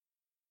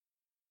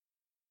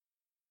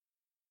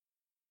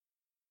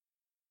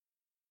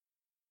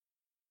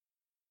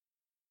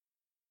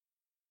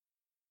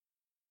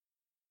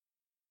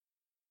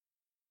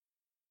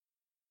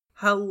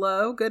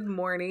Hello, good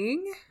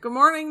morning. Good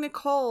morning,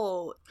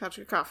 Nicole. How's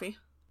your coffee?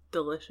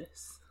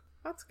 Delicious.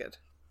 That's good.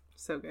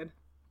 So good.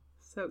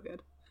 So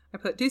good. I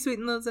put 2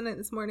 sweetened loaves in it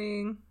this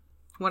morning.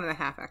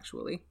 1.5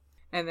 actually.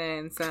 And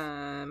then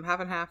some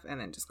half and half,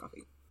 and then just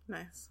coffee.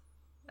 Nice.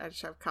 I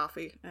just have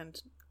coffee and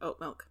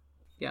oat milk.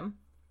 Yum.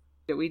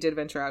 We did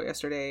venture out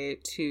yesterday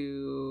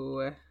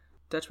to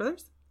Dutch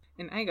Brothers,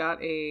 and I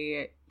got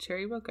a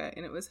cherry mocha,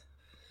 and it was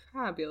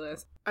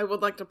fabulous. I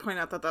would like to point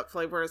out that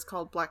flavor is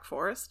called Black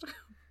Forest.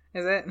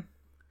 Is it?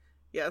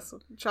 Yes.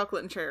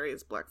 Chocolate and cherry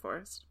is Black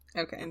Forest.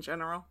 Okay. In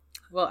general.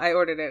 Well, I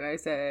ordered it, and I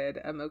said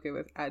a mocha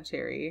with add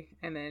cherry,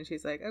 and then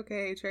she's like,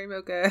 okay, cherry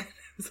mocha. I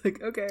was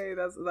like, okay, is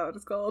that what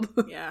it's called?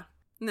 Yeah.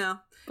 No.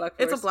 Black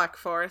Forest. It's a Black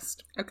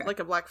Forest. Okay. Like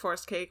a Black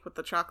Forest cake with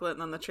the chocolate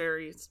and then the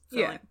cherries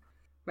filling. Yeah.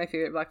 My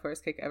favorite Black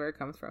Forest cake ever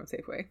comes from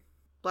Safeway.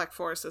 Black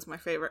Forest is my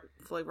favorite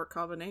flavor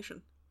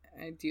combination.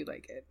 I do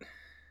like it.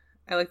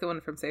 I like the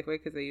one from Safeway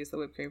because they use the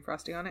whipped cream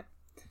frosting on it.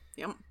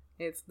 Yum.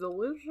 It's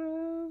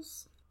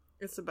delicious.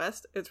 It's the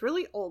best. It's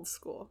really old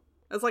school.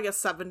 It's like a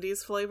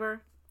 70s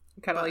flavor.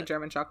 Kind of like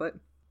German chocolate.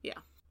 Yeah.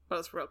 But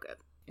it's real good.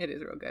 It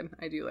is real good.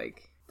 I do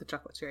like the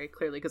chocolate cherry,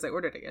 clearly, because I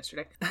ordered it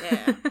yesterday.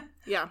 Yeah.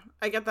 Yeah.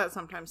 I get that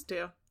sometimes,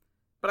 too.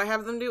 But I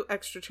have them do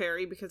extra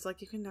cherry because,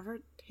 you can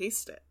never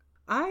taste it.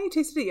 I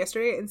tasted it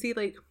yesterday and see,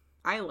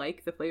 I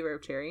like the flavor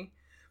of cherry,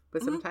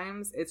 but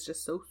sometimes it's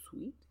just so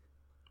sweet.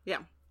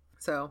 Yeah.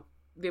 So,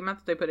 the amount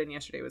that they put in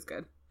yesterday was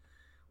good.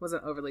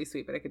 Wasn't overly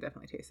sweet, but I could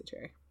definitely taste the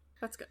cherry.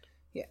 That's good.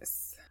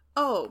 Yes.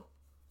 Oh,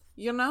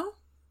 you know?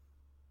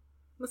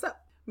 What's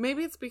up?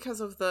 Maybe it's because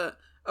of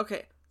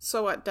okay,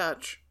 so at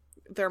Dutch,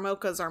 their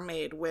mochas are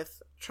made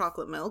with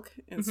chocolate milk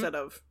instead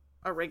of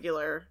a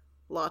regular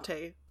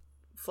latte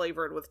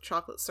flavored with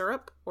chocolate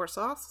syrup or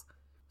sauce.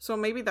 So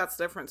maybe that's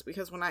the difference,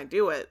 because when I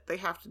do it, they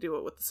have to do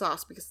it with the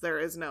sauce because there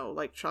is no,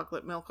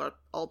 chocolate milk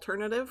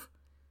alternative.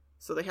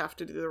 So they have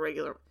to do the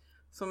regular.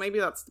 So maybe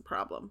that's the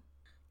problem.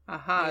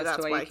 Aha,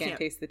 that's why you can't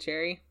taste the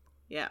cherry?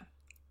 Yeah.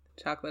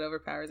 Chocolate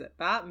overpowers it.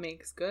 That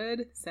makes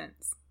good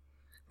sense.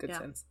 Good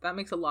sense. That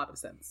makes a lot of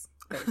sense.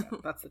 There we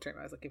go. That's the term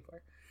I was looking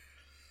for.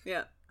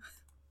 Yeah.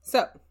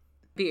 So,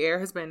 the air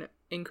has been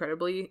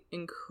incredibly,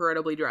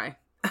 incredibly dry.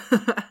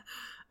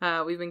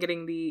 We've been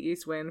getting the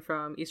east wind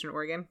from eastern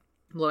Oregon,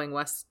 blowing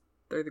west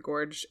through the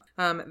gorge.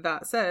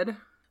 That said,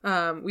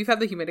 we've had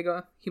the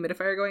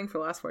humidifier going for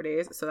the last 4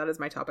 days, so that is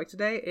my topic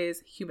today,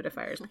 is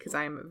humidifiers, because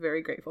I am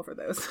very grateful for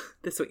those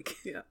this week.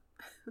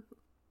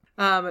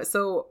 Yeah.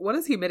 So what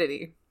is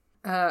humidity?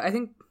 I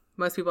think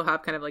most people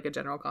have kind of a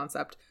general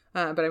concept,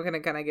 but I'm going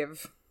to kind of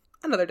give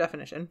another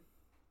definition.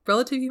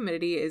 Relative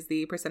humidity is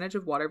the percentage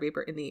of water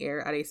vapor in the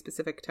air at a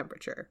specific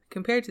temperature,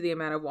 compared to the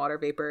amount of water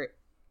vapor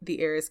the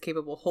air is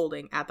capable of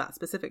holding at that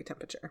specific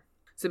temperature.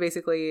 So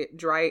basically,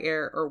 dry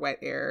air or wet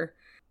air,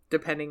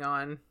 depending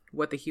on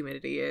what the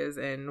humidity is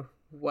and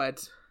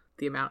what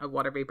the amount of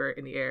water vapor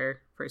in the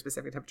air for a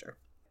specific temperature.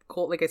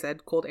 Cold, like I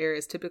said, cold air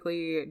is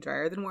typically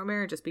drier than warm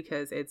air just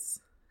because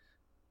it's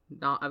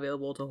not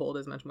available to hold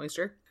as much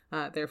moisture,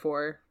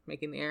 therefore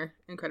making the air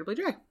incredibly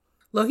dry.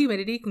 Low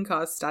humidity can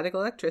cause static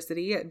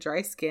electricity,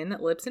 dry skin,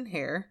 lips and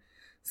hair,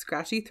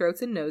 scratchy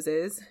throats and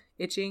noses,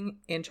 itching,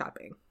 and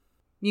chapping.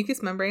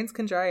 Mucous membranes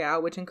can dry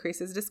out, which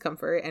increases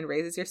discomfort and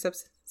raises your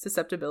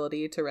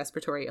susceptibility to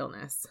respiratory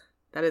illness.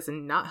 That is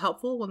not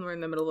helpful when we're in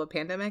the middle of a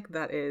pandemic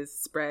that is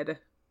spread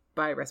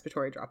by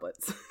respiratory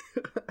droplets.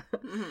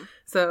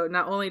 So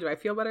not only do I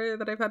feel better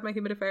that I've had my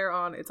humidifier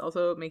on, it's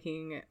also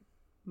making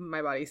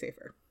my body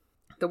safer.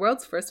 The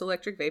world's first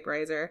electric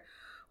vaporizer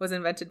was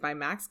invented by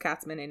Max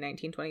Katzman in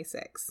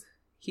 1926.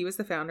 He was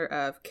the founder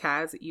of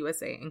Kaz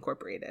USA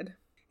Incorporated.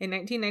 In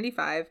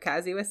 1995,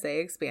 Kaz USA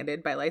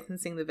expanded by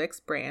licensing the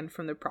Vicks brand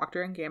from the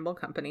Procter & Gamble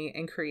company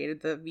and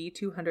created the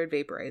V200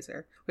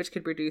 vaporizer, which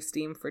could produce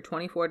steam for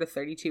 24 to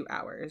 32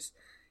 hours.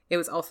 It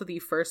was also the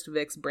first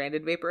Vicks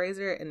branded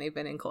vaporizer, and they've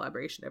been in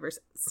collaboration ever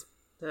since.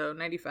 So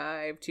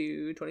 95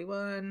 to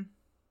 21,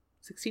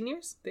 16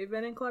 years they've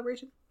been in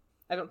collaboration.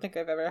 I don't think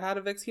I've ever had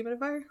a Vicks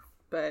humidifier,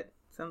 but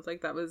sounds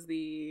like that was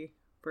the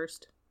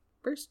first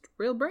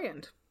real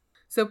brand.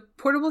 So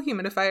portable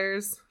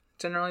humidifiers,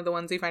 generally the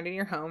ones you find in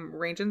your home,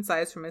 range in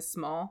size from a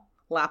small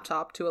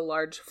laptop to a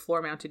large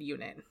floor-mounted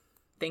unit.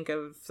 Think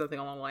of something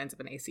along the lines of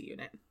an AC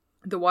unit.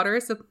 The water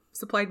is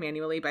supplied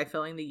manually by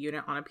filling the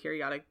unit on a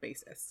periodic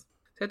basis.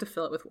 So you have to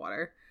fill it with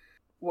water.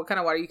 What kind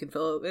of water you can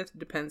fill it with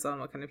depends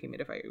on what kind of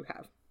humidifier you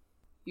have.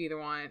 You either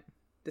want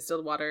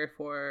distilled water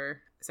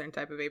for a certain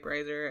type of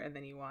vaporizer, and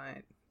then you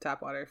want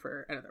tap water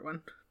for another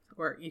one.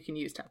 Or you can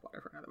use tap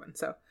water for another one.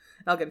 So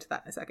I'll get into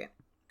that in a second.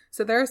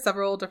 So there are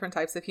several different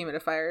types of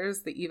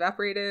humidifiers: the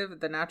evaporative,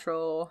 the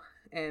natural,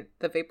 and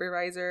the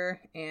vaporizer,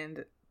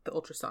 and the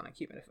ultrasonic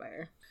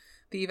humidifier.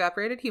 The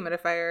evaporated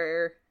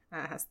humidifier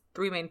has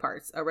 3 main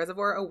parts: a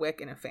reservoir, a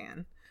wick, and a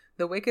fan.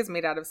 The wick is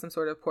made out of some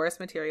sort of porous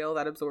material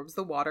that absorbs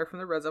the water from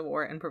the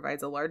reservoir and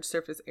provides a large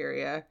surface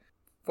area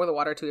for the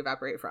water to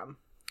evaporate from.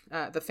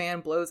 The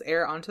fan blows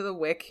air onto the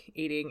wick,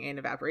 aiding in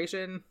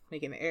evaporation,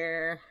 making the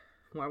air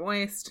more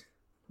moist.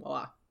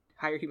 Voila,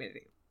 higher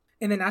humidity.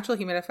 And the natural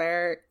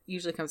humidifier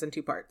usually comes in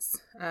two parts,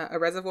 a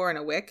reservoir and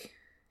a wick,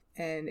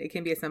 and it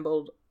can be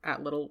assembled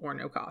at little or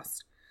no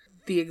cost.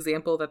 The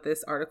example that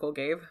this article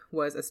gave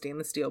was a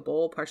stainless steel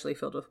bowl partially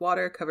filled with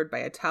water covered by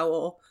a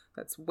towel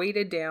that's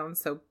weighted down,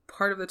 so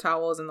part of the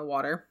towel is in the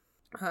water.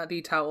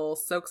 The towel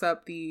soaks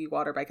up the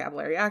water by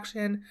capillary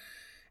action,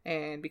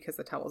 and because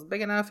the towel is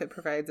big enough, it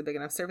provides a big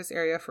enough surface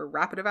area for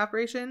rapid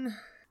evaporation.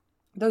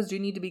 Those do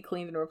need to be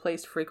cleaned and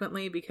replaced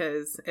frequently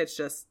because it's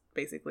just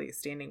basically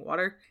standing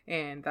water,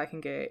 and that can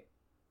get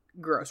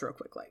gross real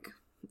quick, like.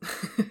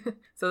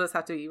 So those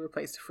have to be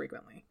replaced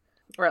frequently,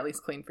 or at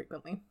least cleaned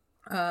frequently.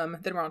 Then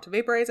we're on to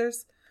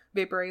vaporizers.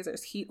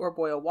 Vaporizers heat or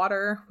boil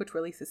water, which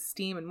releases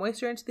steam and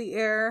moisture into the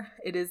air.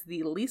 It is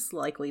the least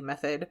likely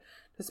method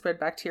to spread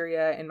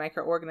bacteria and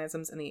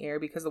microorganisms in the air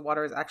because the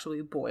water is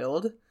actually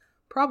boiled.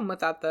 Problem with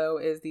that, though,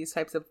 is these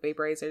types of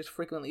vaporizers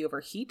frequently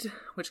overheat,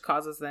 which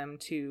causes them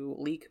to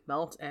leak,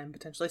 melt, and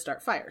potentially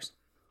start fires.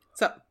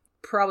 So,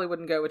 probably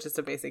wouldn't go with just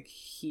a basic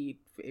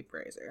heat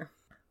vaporizer.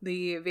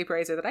 The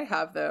vaporizer that I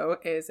have, though,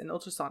 is an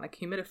ultrasonic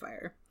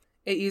humidifier.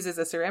 It uses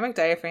a ceramic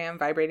diaphragm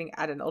vibrating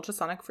at an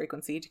ultrasonic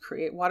frequency to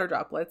create water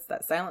droplets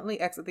that silently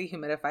exit the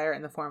humidifier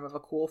in the form of a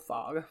cool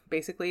fog.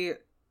 Basically,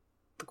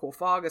 the cool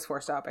fog is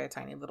forced out by a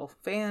tiny little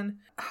fan.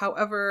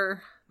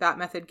 However, that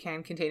method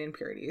can contain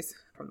impurities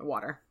from the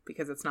water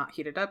because it's not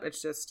heated up.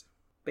 It's just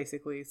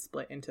basically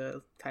split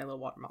into tiny little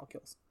water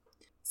molecules.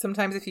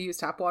 Sometimes if you use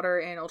tap water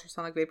in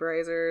ultrasonic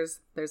vaporizers,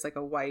 there's like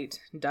a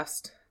white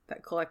dust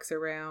that collects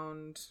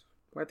around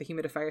where the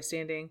humidifier is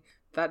standing.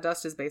 That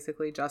dust is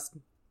basically just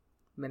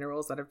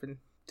minerals that have been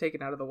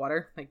taken out of the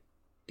water, like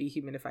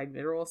dehumidified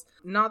minerals.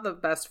 Not the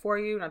best for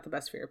you, not the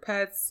best for your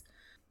pets,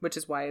 which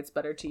is why it's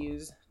better to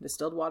use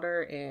distilled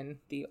water in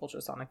the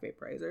ultrasonic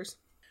vaporizers.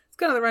 It's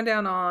kind of the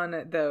rundown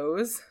on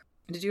those.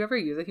 Did you ever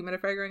use a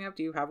humidifier growing up?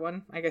 Do you have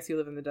one? I guess you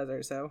live in the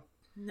desert, so.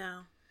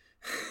 No.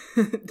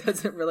 It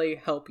doesn't really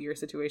help your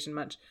situation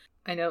much.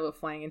 I know that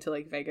flying into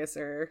like Vegas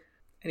or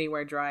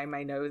anywhere dry,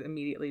 my nose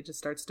immediately just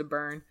starts to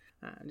burn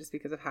just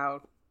because of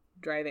how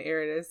dry the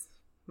air it is.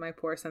 My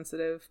poor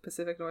sensitive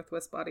Pacific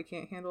Northwest body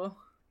can't handle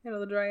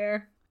the dry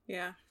air.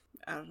 Yeah,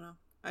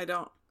 I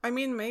don't. I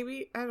mean,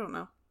 maybe, I don't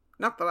know.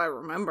 Not that I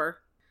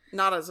remember.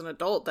 Not as an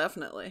adult,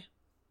 definitely.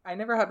 I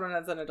never had one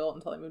as an adult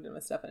until I moved in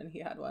with Stefan and he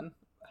had one.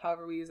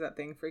 However, we use that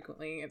thing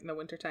frequently in the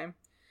wintertime.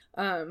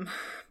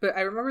 But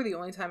I remember the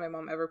only time my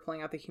mom ever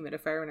pulling out the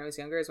humidifier when I was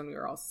younger is when we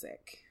were all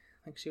sick.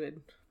 Like she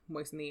would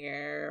moisten the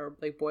air or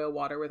like boil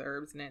water with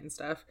herbs in it and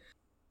stuff.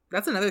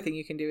 That's another thing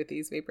you can do with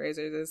these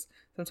vaporizers is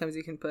sometimes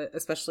you can put,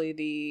 especially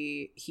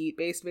the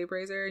heat-based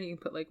vaporizer, you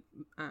can put like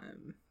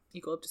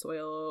eucalyptus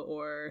oil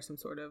or some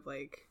sort of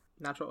like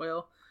natural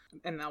oil,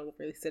 and that will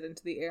really sit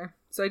into the air.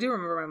 So I do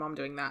remember my mom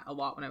doing that a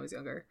lot when I was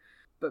younger,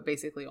 but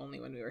basically only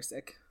when we were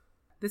sick.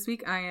 This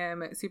week I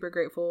am super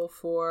grateful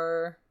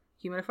for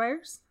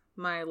humidifiers.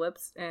 My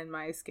lips and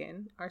my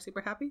skin are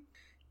super happy,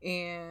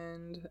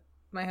 and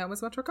my home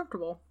is much more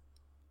comfortable,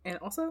 and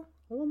also a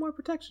little more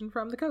protection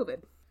from the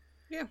COVID.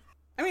 Yeah.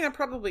 I mean, I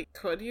probably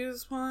could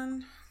use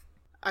one.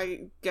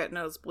 I get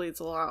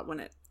nosebleeds a lot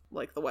when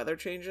the weather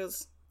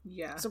changes.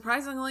 Yeah.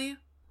 Surprisingly,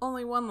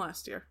 only one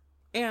last year.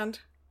 And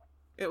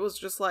it was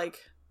just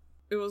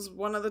it was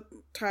one of the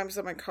times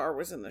that my car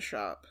was in the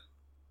shop.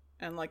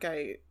 And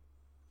I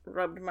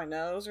rubbed my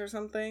nose or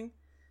something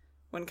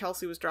when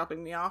Kelsey was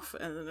dropping me off.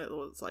 And then it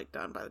was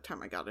done by the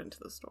time I got into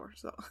the store,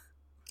 so.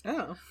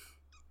 Oh.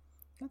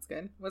 That's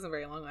good. Wasn't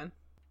very long then.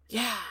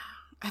 Yeah.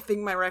 I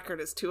think my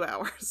record is 2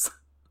 hours.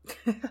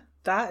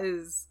 That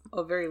is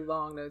a very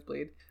long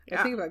nosebleed. Yeah.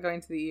 I think about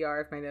going to the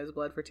ER if my nose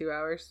bled for 2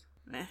 hours.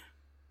 Meh.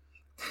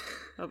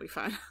 It'll be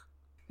fine.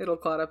 It'll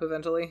clot up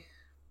eventually.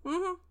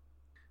 Mm-hmm.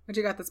 What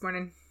you got this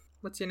morning?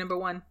 What's your number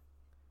one?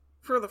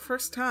 For the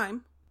first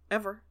time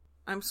ever,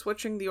 I'm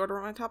switching the order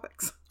of my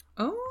topics.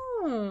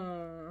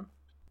 Oh.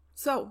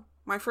 So,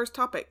 my first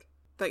topic,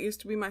 that used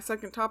to be my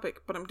second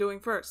topic, but I'm doing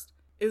first,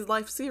 is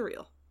Life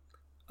cereal.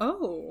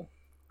 Oh.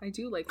 I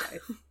do like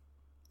Life.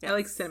 Yes. I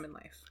like Cinnamon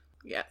Life.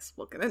 Yes,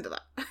 we'll get into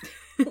that.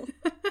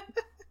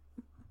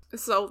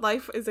 So,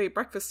 Life is a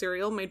breakfast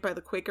cereal made by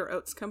the Quaker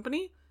Oats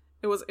Company.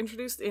 It was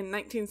introduced in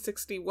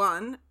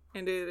 1961,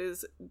 and it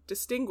is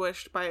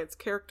distinguished by its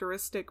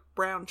characteristic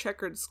brown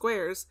checkered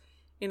squares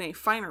in a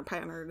finer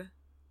pattern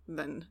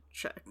than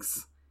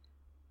checks.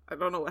 I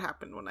don't know what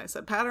happened when I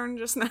said pattern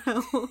just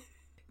now.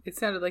 It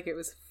sounded like it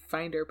was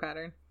Finder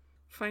pattern.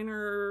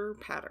 Finer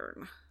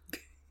pattern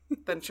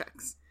than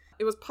checks.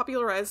 It was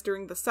popularized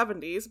during the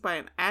 70s by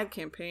an ad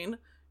campaign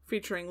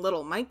featuring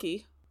Little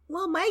Mikey.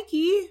 Little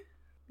Mikey!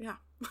 Yeah.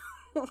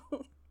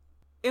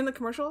 In the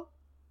commercial,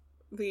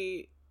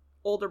 the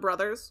older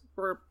brothers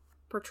were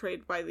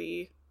portrayed by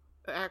the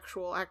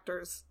actual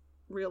actors'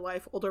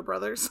 real-life older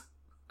brothers.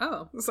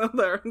 Oh. So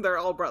they're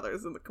all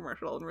brothers in the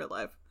commercial in real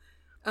life.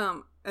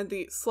 And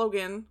the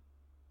slogan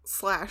 /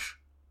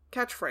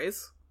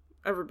 catchphrase,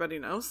 everybody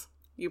knows.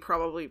 You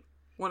probably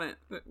want it.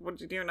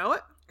 Do you know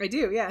it? I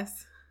do,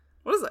 yes.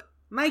 What is it?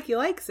 Mikey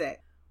likes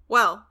it.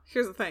 Well,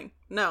 here's the thing.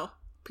 No,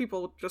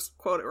 people just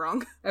quote it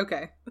wrong.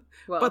 Okay.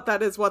 Well, But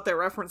that is what they're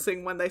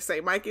referencing when they say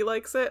Mikey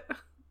likes it.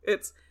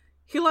 It's,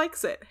 he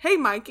likes it. Hey,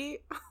 Mikey.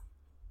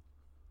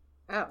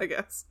 oh, I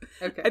guess.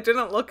 okay. I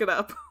didn't look it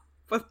up,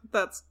 but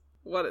that's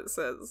what it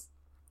says.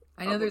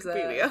 I know on there's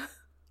Wikipedia. a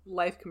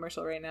Life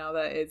commercial right now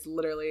that is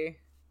literally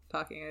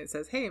talking and it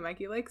says, "Hey,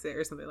 Mikey likes it,"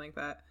 or something like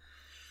that.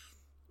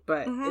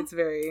 But it's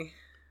very...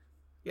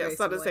 Yes,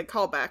 very that is similar.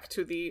 a callback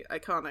to the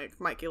iconic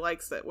Mikey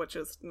likes it, which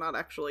is not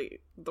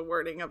actually the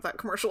wording of that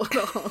commercial at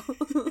all.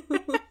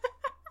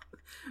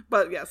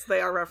 But yes,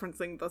 they are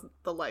referencing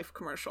the Life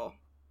commercial.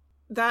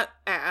 That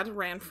ad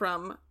ran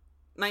from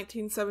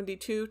 1972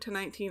 to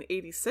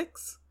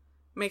 1986,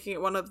 making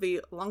it one of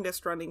the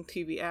longest running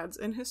TV ads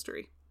in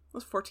history. It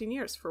was 14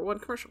 years for one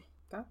commercial.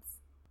 That's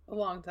a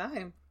long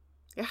time.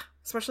 Yeah,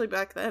 especially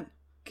back then.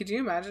 Could you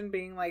imagine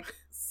being like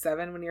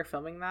 7 when you're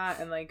filming that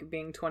and like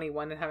being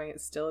 21 and having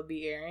it still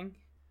be airing?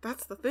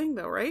 That's the thing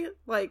though, right?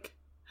 Like,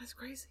 that's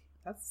crazy.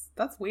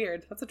 That's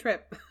weird. That's a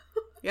trip.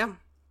 Yeah.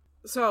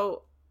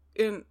 So,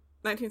 in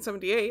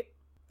 1978,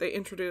 they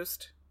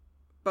introduced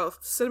both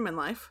Cinnamon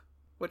Life,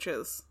 which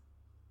is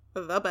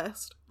the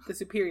best. The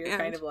superior And-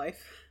 kind of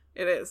life.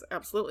 It is,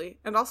 absolutely.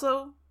 And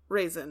also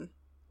Raisin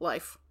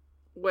Life,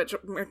 which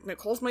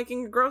Nicole's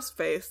making a gross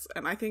face,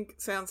 and I think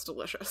sounds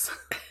delicious.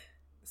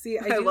 See,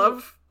 I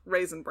love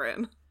Raisin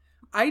Bran.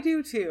 I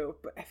do too,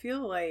 but I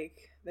feel like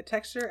the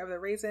texture of the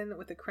raisin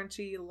with the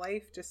crunchy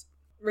life just...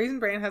 Raisin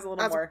Bran has a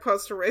little As more...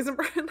 opposed to Raisin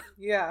Bran.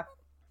 Yeah.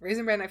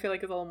 Raisin Bran I feel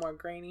like is a little more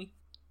grainy.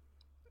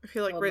 I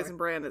feel like A little Raisin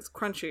Bran is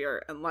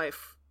crunchier, and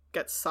Life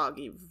gets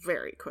soggy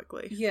very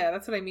quickly. Yeah,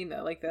 that's what I mean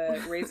though. Like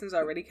the raisin's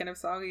already kind of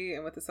soggy,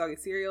 and with the soggy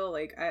cereal,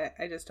 like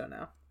I just don't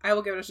know. I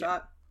will give it a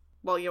shot.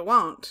 Well, you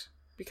won't,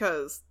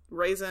 because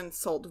Raisin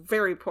sold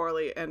very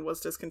poorly and was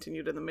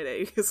discontinued in the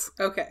mid-80s.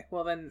 Okay,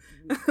 well then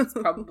that's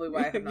probably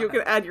why I have not You can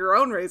had add your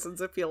own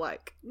raisins if you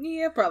like. it.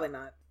 Yeah, probably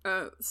not.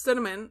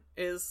 Cinnamon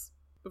is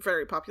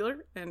very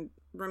popular and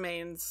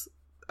remains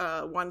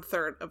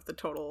 1/3 of the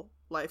total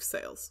Life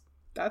sales,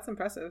 That's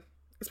impressive.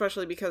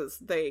 especially because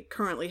they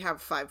currently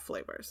have 5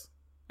 flavors,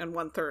 and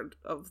 1/3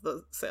 of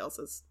the sales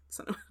is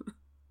cinnamon.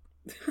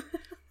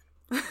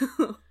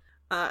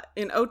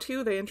 In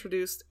 2002, they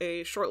introduced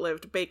a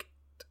short-lived baked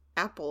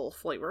apple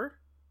flavor.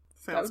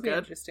 That Sounds would be good.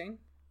 interesting.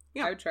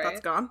 Yeah, I would try that's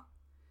it. gone.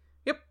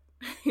 Yep,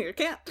 you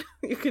can't.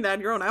 You can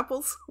add your own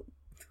apples.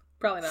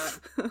 Probably not.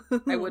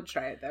 I would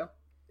try it though.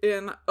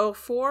 In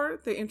 2004,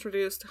 they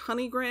introduced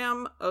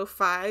Honeygram.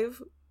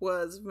 2005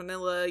 was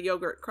Vanilla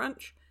Yogurt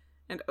Crunch.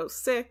 And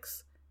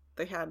 2006,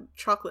 they had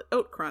Chocolate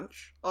Oat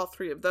Crunch. All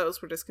 3 of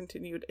those were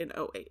discontinued in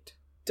 2008.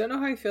 Don't know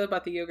how I feel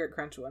about the yogurt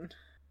crunch one.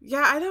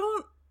 Yeah, I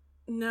don't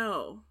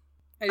know.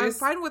 I'm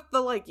fine with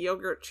the, like,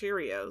 yogurt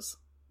Cheerios.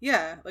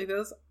 Yeah, like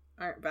those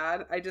aren't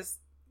bad.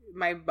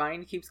 My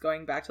mind keeps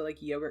going back to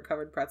like yogurt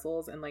covered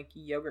pretzels and like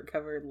yogurt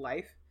covered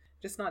life.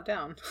 Just not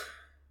down.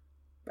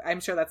 I'm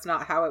sure that's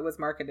not how it was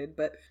marketed,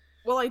 but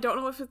Well, I don't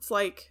know if it's,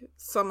 like,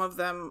 some of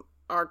them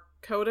are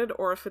coated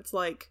or if it's,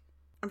 like...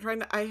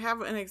 I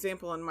have an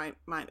example in my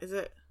mind. Is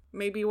it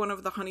maybe one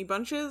of the Honey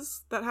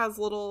Bunches that has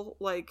little,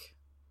 like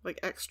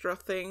extra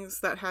things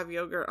that have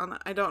yogurt on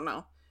it? I don't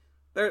know.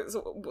 There's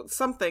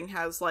something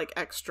has like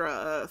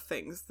extra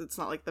things that's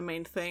not like the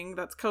main thing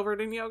that's covered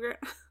in yogurt.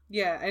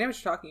 yeah, I know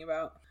what you're talking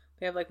about.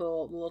 They have like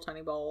little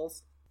tiny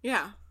balls.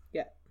 Yeah.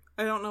 Yeah.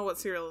 I don't know what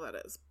cereal that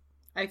is.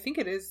 I think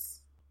it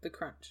is the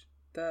crunch.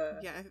 The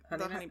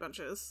Honey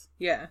Bunches.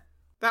 Yeah.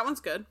 That one's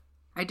good.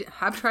 I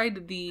have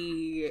tried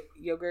the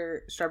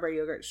strawberry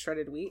yogurt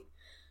shredded wheat.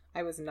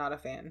 I was not a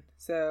fan.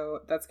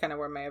 So that's kind of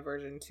where my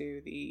aversion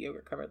to the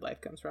yogurt covered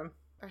life comes from.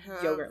 I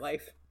have Yogurt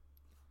life.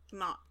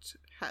 not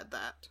had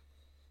that.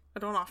 I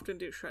don't often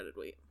do shredded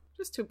wheat.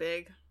 Just too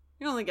big.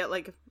 You only get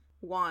like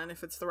one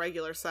if it's the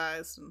regular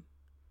size, and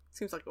it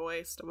seems like a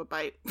waste of a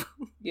bite.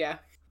 Yeah.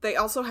 They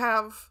also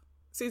have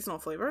seasonal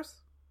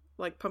flavors,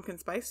 like pumpkin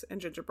spice and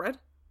gingerbread.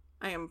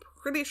 I am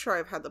pretty sure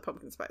I've had the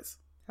pumpkin spice.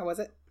 How was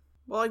it?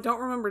 Well, I don't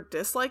remember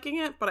disliking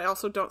it, but I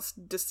also don't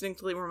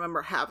distinctly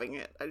remember having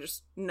it. I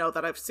just know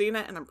that I've seen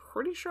it, and I'm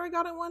pretty sure I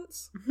got it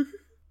once.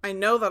 I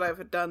know that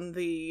I've done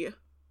the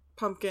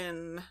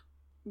pumpkin...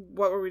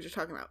 What were we just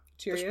talking about?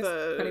 Cheerios?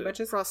 The Honey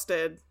Bunches?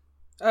 frosted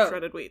Oh,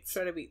 shredded wheats.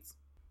 shredded wheats.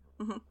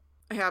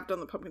 I have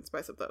done the pumpkin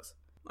spice of those.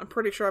 I'm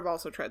pretty sure I've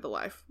also tried the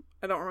life.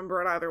 I don't remember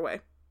it either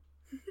way.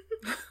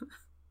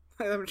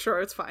 I'm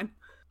sure it's fine.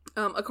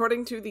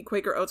 According to the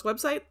Quaker Oats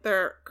website,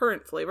 their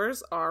current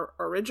flavors are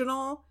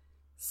original,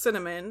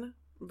 cinnamon,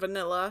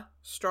 vanilla,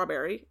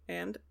 strawberry,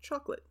 and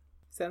chocolate.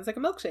 Sounds like a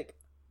milkshake.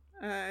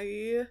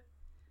 I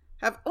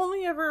have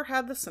only ever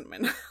had the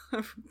cinnamon,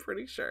 I'm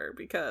pretty sure,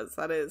 because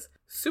that is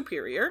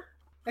superior.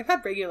 I've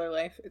had regular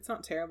life. It's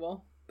not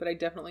terrible, but I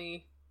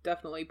definitely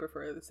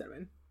prefer the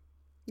cinnamon.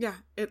 Yeah,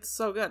 it's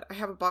so good. I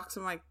have a box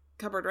in my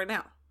cupboard right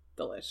now.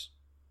 Delish.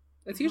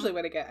 It's usually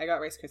what I get. I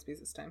got Rice Krispies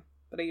this time,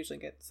 but I usually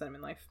get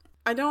cinnamon life.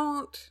 I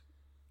don't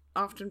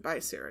often buy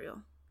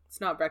cereal. It's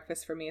not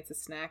breakfast for me, it's a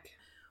snack.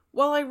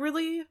 Well, I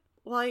really,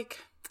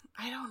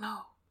 I don't know.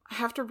 I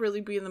have to really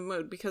be in the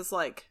mood because,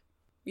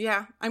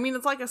 Yeah. I mean,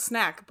 it's like a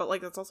snack, but,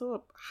 like, it's also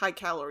a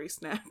high-calorie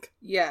snack.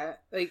 Yeah,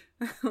 like,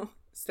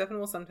 Stefan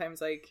will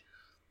sometimes, like,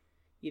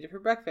 eat it for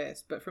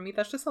breakfast, but for me,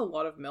 that's just a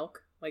lot of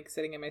milk, like,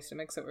 sitting in my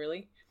stomach so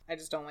early. I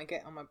just don't like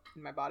it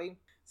in my body.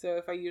 So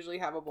if I usually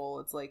have a bowl,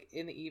 it's, like,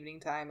 in the evening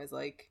time is,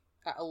 like,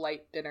 a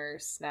light dinner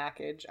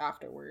snackage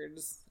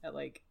afterwards at,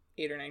 like,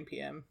 8 or 9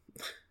 p.m.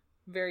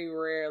 Very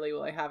rarely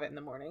will I have it in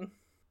the morning.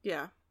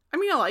 Yeah. I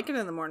mean, I like it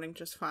in the morning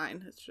just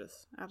fine. It's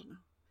just, I don't know.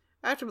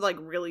 I have to, like,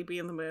 really be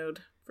in the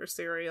mood for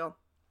cereal.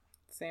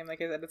 Same,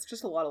 like I said, it's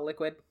just a lot of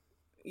liquid.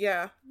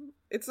 Yeah.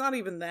 It's not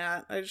even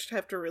that. I just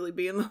have to really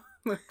be in the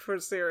mood for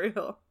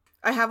cereal.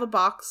 I have a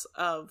box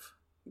of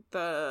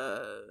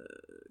the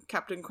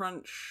Captain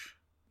Crunch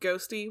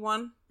Ghosty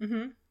one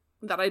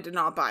that I did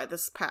not buy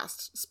this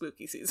past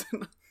spooky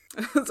season.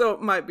 So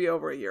it might be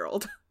over a year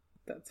old.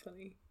 That's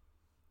funny.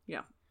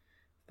 Yeah.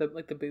 The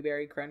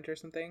Blueberry Crunch or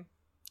something?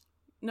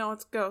 No,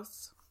 it's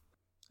ghosts.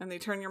 And they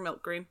turn your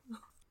milk green.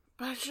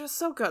 But it's just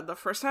so good. The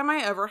first time I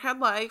ever had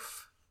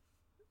Life,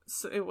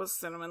 it was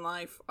Cinnamon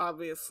Life,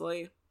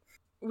 obviously.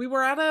 We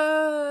were at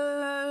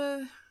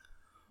a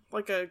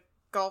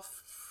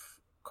golf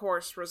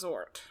course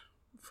resort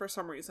for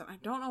some reason. I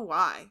don't know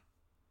why.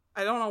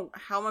 I don't know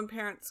how my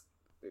parents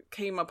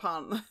came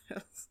upon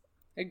this.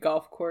 A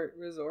golf court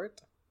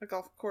resort? A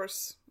golf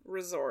course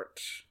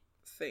resort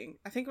thing.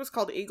 I think it was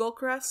called Eagle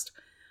Crest.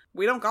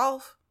 We don't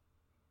golf.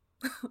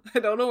 I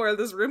don't know where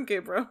this room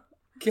came from.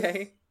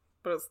 Okay.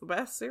 But it's the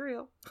best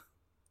cereal.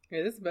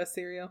 It is the best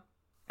cereal.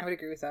 I would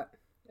agree with that.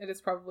 It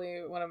is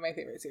probably one of my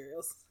favorite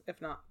cereals,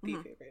 if not the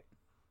favorite.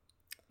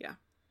 Yeah.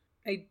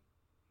 I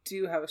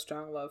do have a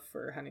strong love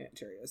for Honey Nut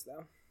Cheerios,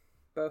 though.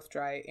 Both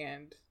dry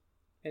and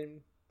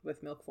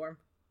with milk form.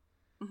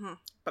 Mm-hmm.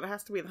 But it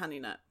has to be the Honey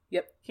Nut.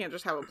 Yep. You can't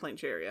just have a plain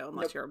Cheerio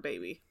unless you're a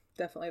baby.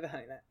 Definitely the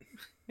Honey Nut.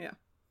 Yeah.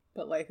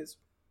 But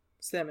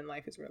Cinnamon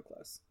Life is real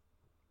close.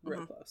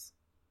 Real close.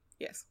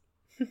 Yes.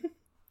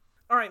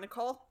 All right,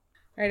 Nicole. All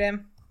right,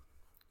 Em.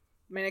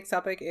 My next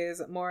topic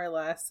is more or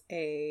less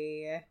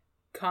a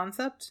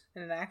concept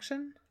and an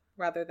action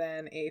rather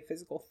than a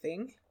physical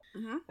thing.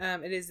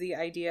 Mm-hmm. It is the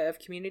idea of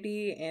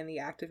community and the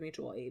act of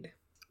mutual aid.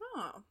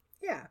 Oh.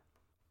 Yeah.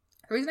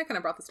 The reason I kind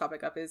of brought this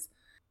topic up is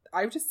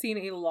I've just seen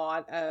a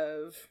lot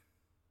of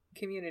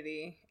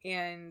community,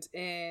 and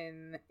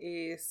in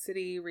a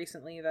city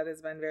recently that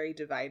has been very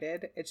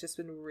divided, it's just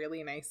been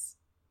really nice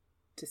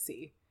to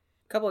see.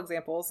 A couple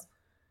examples.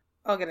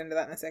 I'll get into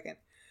that in a second.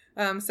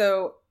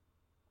 So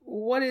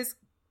what is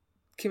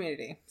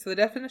community? So the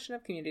definition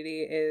of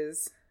community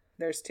is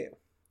there's two.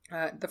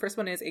 The first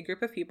one is a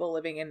group of people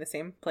living in the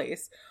same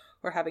place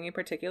or having a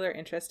particular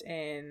interest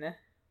in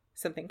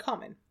something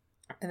common.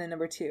 And then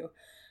number two,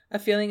 a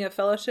feeling of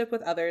fellowship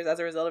with others as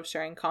a result of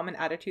sharing common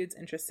attitudes,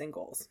 interests, and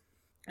goals.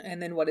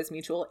 And then what is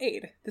mutual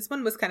aid? This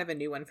one was kind of a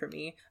new one for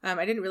me.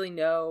 I didn't really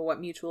know what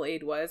mutual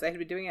aid was. I had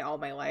been doing it all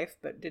my life,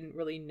 but didn't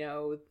really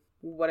know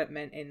what it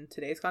meant in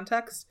today's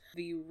context.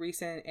 The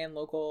recent and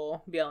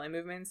local BLM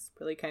movements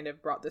really kind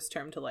of brought this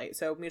term to light.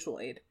 So mutual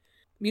aid.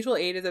 Mutual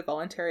aid is a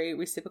voluntary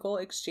reciprocal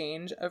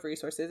exchange of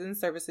resources and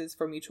services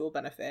for mutual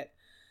benefit.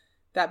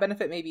 That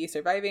benefit may be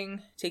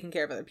surviving, taking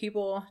care of other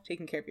people,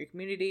 taking care of your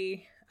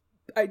community.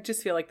 I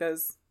just feel like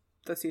those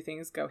two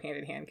things go hand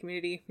in hand.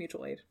 Community,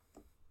 mutual aid.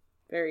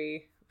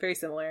 Very, very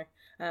similar.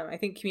 I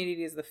think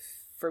community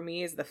for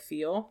me is the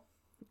feel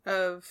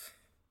of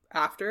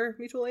after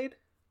mutual aid.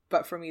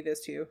 But for me,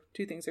 those two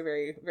things are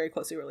very, very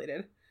closely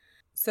related.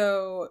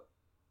 So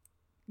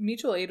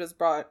mutual aid was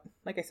brought,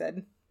 like I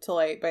said, to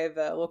light by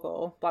the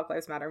local Black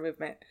Lives Matter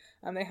movement.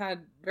 They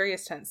had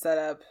various tents set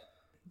up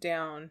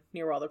down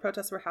near where all the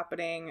protests were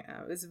happening.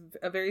 It was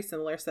a very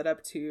similar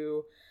setup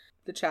to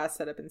the Chaz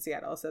setup in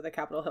Seattle, so the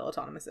Capitol Hill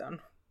Autonomous Zone.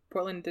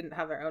 Portland didn't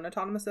have their own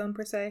autonomous zone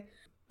per se,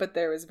 but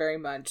there was very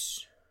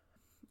much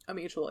a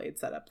mutual aid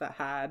setup that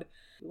had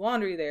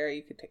laundry there.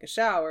 You could take a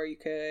shower, you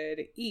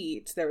could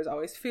eat. There was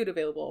always food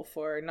available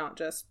for not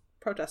just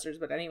protesters,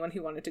 but anyone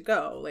who wanted to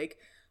go. Like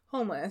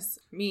homeless,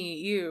 me,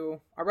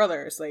 you, our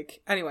brothers,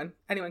 like anyone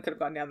could have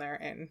gone down there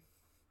and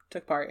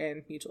took part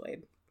in mutual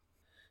aid.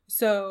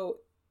 So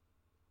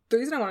the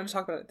reason I wanted to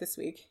talk about it this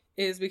week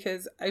is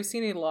because I've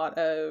seen a lot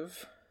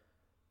of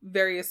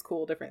various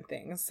cool different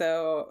things.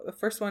 So the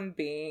first one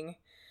being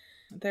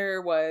I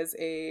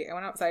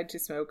went outside to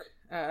smoke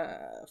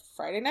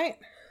Friday night.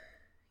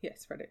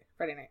 Yes,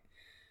 Friday night.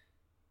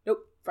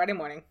 Nope, Friday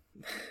morning.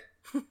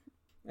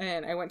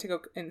 And I went to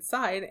go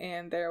inside,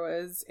 and there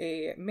was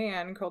a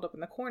man curled up in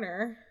the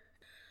corner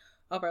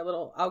of our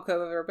little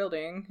alcove of our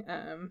building,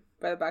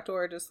 by the back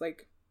door, just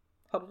like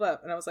huddled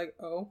up. And I was like,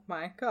 oh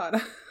my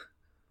God,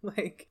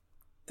 like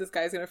this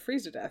guy's gonna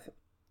freeze to death.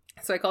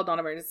 So I called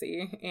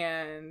non-emergency,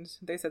 and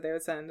they said they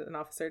would send an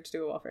officer to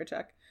do a welfare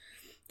check.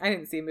 I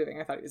didn't see him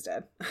moving. I thought he was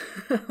dead.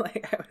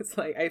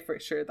 I for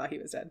sure thought he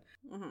was dead.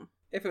 Mm-hmm.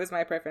 If it was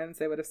my preference,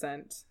 they would have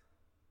sent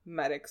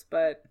medics,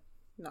 but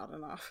not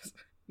enough.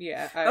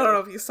 Yeah. I don't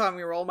know if you saw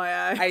me roll my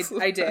eyes.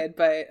 I did,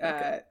 but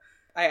okay.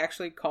 I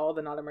actually called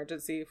the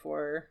non-emergency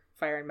for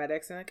fire and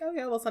medics, and like, oh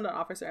yeah, we'll send an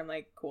officer. I'm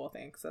like, cool,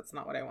 thanks. That's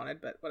not what I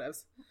wanted, but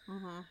whatevs.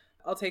 Mm-hmm.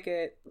 I'll take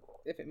it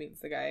if it means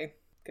the guy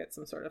gets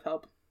some sort of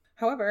help.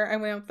 However, I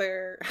went out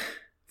there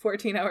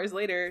 14 hours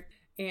later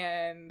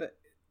and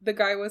the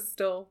guy was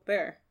still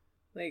there.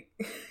 Like,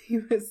 he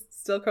was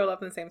still curled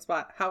up in the same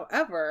spot.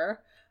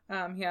 However,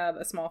 he had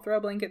a small throw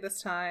blanket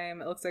this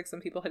time. It looks like some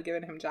people had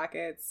given him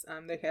jackets.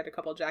 They had a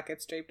couple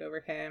jackets draped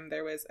over him.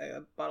 There was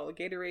a bottle of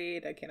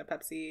Gatorade, a can of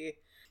Pepsi,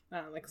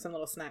 like some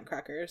little snack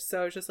crackers.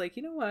 So I was just like,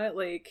 you know what?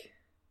 Like,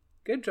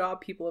 good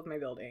job, people of my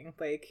building.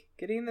 Like,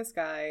 getting this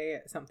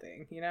guy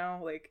something, you know?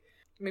 Like,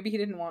 maybe he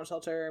didn't want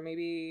shelter.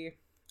 Maybe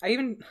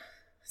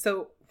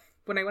so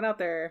when I went out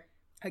there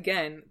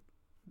again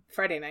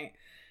Friday night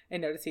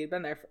and noticed he had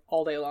been there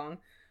all day long,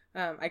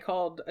 I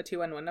called a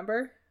 211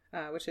 number,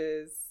 which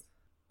is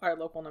our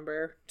local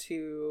number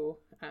to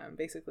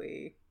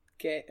basically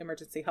get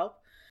emergency help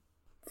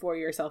for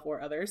yourself or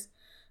others.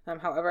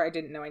 However, I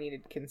didn't know I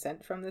needed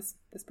consent from this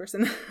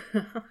person.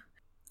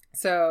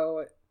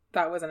 So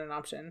that wasn't an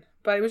option.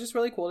 But it was just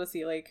really cool to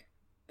see, like,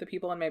 the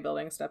people in my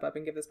building step up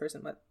and give this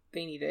person what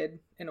they needed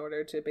in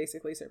order to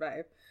basically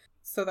survive.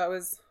 So that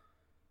was,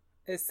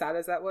 as sad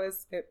as that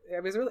was,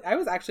 I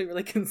was actually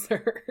really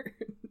concerned.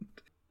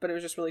 But it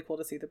was just really cool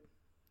to see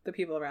the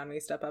people around me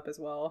step up as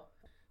well.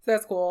 So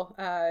that's cool.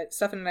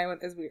 Stefan and I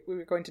went, as we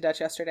were going to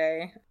Dutch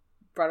yesterday,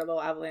 brought a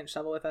little avalanche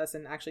shovel with us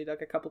and actually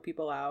dug a couple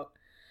people out.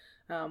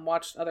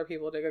 Watched other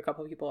people dig a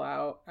couple people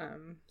out.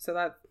 So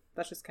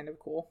that's just kind of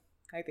cool.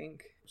 I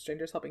think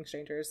strangers helping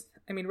strangers.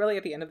 I mean, really,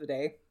 at the end of the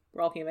day,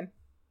 we're all human.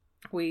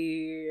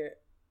 We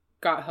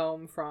got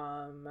home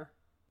from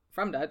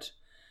Dutch.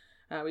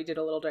 We did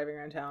a little driving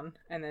around town.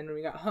 And then when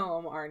we got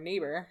home, our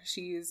neighbor,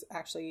 she's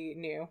actually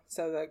new.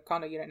 So the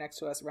condo unit next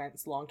to us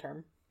rents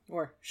long-term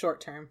or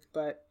short-term.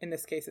 But in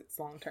this case, it's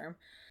long-term.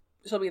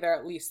 She'll be there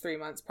at least 3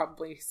 months,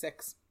 probably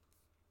 6.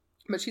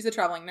 But she's a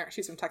traveling nurse.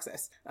 She's from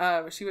Texas.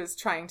 She was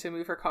trying to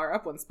move her car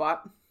up one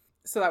spot.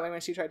 So that way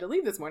when she tried to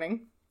leave this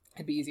morning,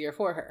 it'd be easier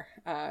for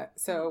her.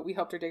 So we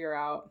helped dig her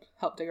out,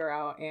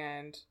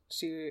 and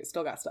she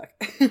still got stuck.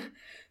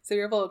 So we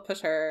were able to push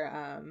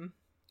her.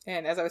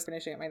 And as I was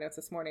finishing up my notes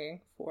this morning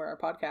for our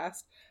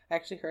podcast, I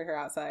actually heard her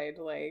outside.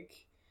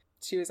 Like,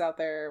 she was out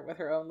there with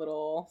her own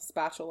little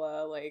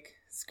spatula, like,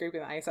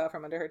 scraping the ice out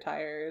from under her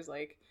tires,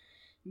 like,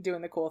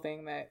 doing the cool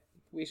thing that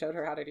we showed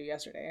her how to do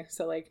yesterday.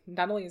 So, like,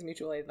 not only is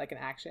mutual aid, like, an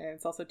action,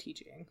 it's also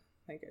teaching.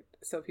 Like,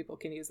 so people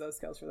can use those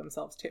skills for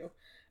themselves, too.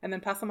 And then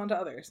pass them on to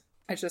others.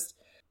 It's just,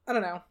 I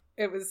don't know.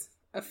 It was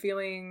a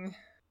feeling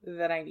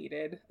that I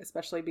needed,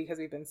 especially because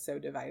we've been so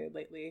divided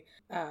lately,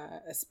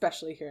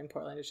 especially here in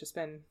Portland. It's just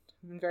been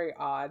very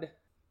odd,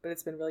 but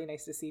it's been really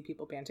nice to see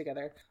people band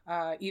together.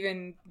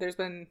 Even there's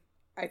been,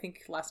 I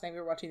think last night we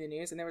were watching the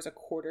news and there was a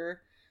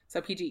quarter, so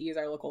PGE is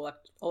our local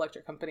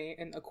electric company,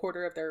 and a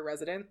quarter of their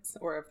residents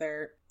or of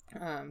their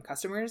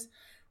customers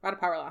were out of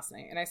power last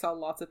night. And I saw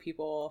lots of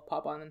people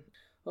pop on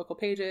local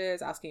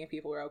pages asking if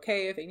people were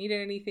okay, if they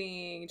needed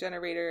anything,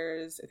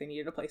 generators, if they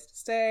needed a place to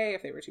stay,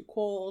 if they were too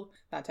cold,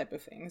 that type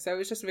of thing. So it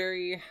was just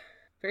very,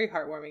 very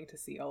heartwarming to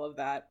see all of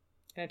that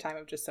in a time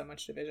of just so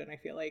much division. I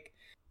feel like,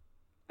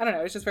 I don't know,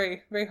 it was just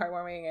very, very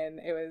heartwarming, and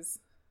it was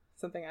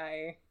something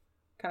I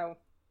kind of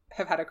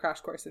have had a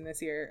crash course in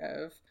this year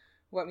of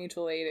what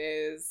mutual aid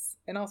is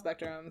in all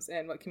spectrums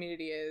and what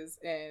community is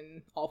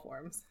in all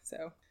forms.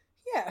 So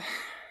yeah.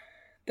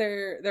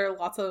 There are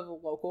lots of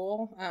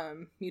local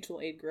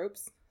mutual aid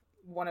groups.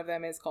 One of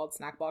them is called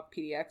Snack Block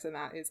PDX, and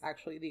that is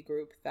actually the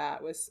group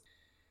that was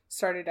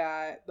started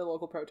at the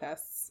local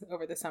protests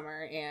over the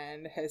summer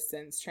and has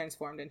since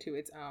transformed into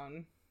its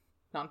own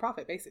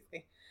nonprofit,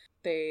 basically.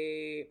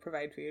 They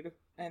provide food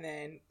and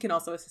then can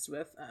also assist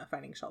with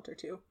finding shelter,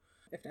 too,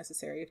 if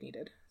necessary, if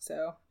needed.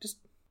 So just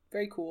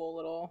very cool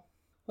little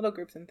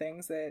groups and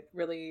things that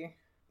really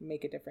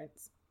make a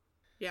difference.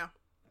 Yeah.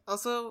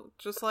 Also,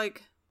 just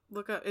like,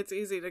 look up, it's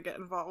easy to get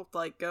involved,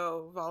 like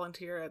go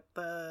volunteer at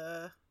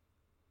the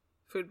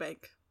food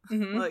bank.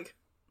 Mm-hmm. Like,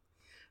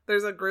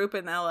 there's a group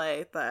in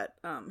LA that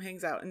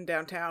hangs out in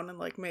downtown and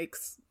like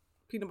makes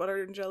peanut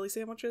butter and jelly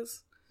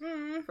sandwiches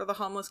for the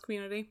homeless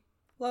community.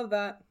 Love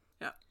that.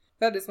 Yeah.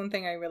 That is one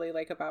thing I really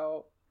like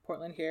about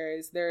Portland here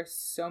is there's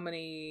so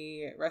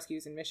many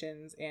rescues and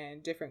missions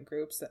and different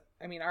groups.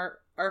 I mean,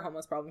 our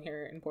homeless problem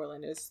here in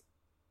Portland is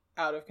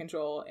out of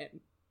control, and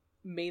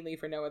mainly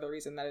for no other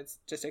reason that it's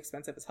just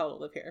expensive as hell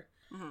to live here.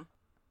 Mm-hmm.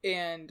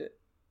 And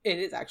it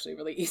is actually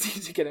really easy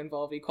to get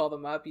involved. You call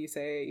them up,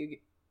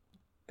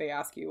 they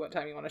ask you what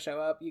time you want to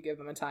show up, you give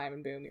them a time,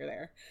 and boom, you're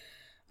there.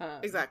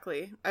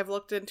 Exactly. I've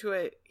looked into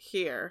it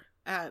here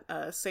at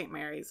St.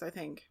 Mary's, I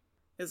think,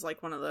 is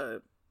like one of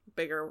the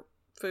bigger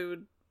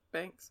food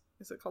banks.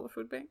 Is it called a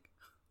food bank?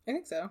 I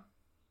think so.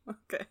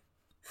 Okay.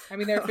 I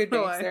mean, there are food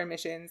banks, there are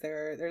missions,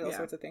 there's all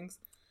sorts of things.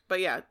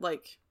 But yeah,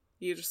 like,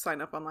 you just sign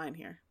up online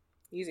here.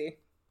 Easy.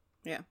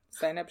 Yeah.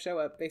 Sign up, show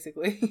up,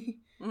 basically.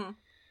 Mm-hmm.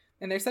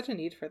 And there's such a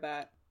need for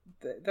that.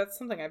 That's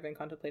something I've been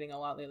contemplating a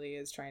lot lately,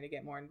 is trying to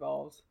get more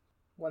involved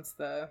once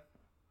the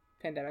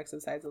pandemic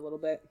subsides a little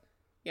bit.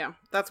 Yeah,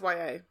 that's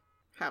why I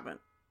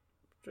haven't.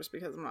 Just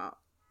because I'm not.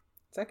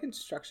 Is that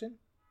construction?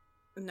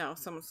 No,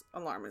 someone's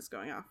alarm is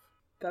going off.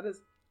 That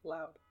is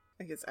Loud. I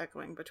think it's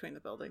echoing between the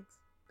buildings.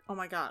 Oh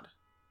my god.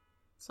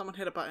 Someone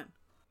hit a button.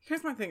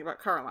 Here's my thing about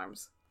car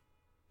alarms.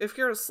 If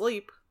you're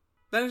asleep,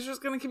 then it's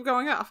just gonna keep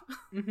going off.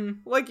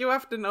 Mm-hmm. Like, you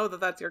have to know that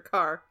that's your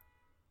car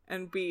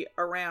and be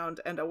around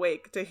and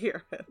awake to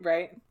hear it.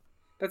 Right?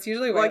 That's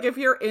usually why... Like, if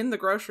you're in the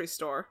grocery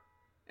store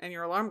and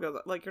your alarm goes,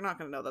 like, you're not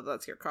gonna know that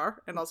that's your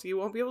car, and also you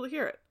won't be able to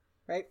hear it.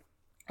 Right?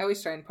 I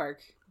always try and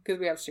park, because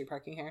we have street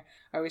parking here,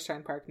 I always try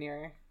and park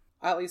near,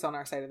 at least on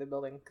our side of the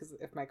building, because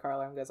if my car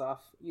alarm goes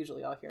off,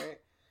 usually I'll hear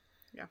it.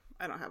 Yeah,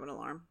 I don't have an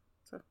alarm,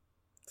 so it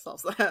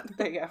solves that.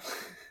 There you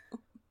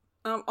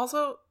go.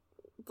 Also,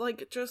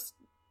 like, just...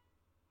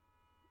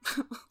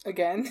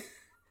 Again?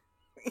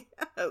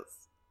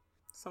 Yes.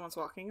 Someone's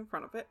walking in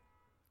front of it.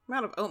 I'm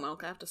out of oat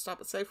milk. I have to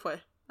stop at Safeway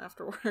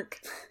after work.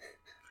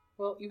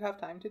 Well, you have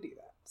time to do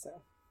that,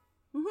 so.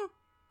 Mm-hmm.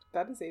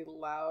 That is a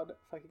loud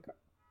fucking car.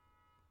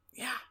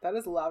 Yeah. That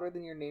is louder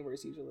than your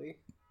neighbors usually.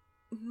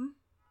 Mm-hmm.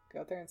 Go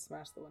out there and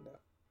smash the window.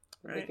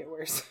 Right. Make it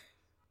worse.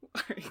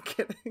 Are you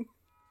kidding?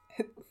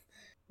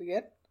 We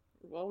good?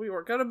 Well, we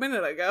were good a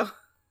minute ago.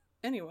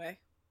 Anyway.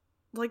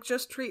 Like,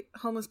 just treat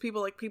homeless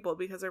people like people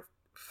because they're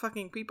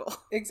fucking people.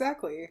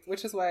 Exactly.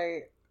 Which is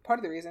why, part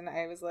of the reason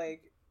I was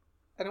like,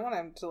 I don't want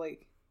him to,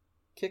 like,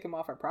 kick him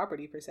off our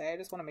property, per se. I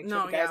just want to make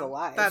sure the guy's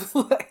alive. That's,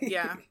 like,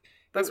 yeah.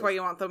 That's why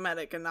you want the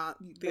medic and not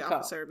the cop.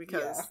 officer,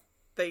 because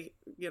they,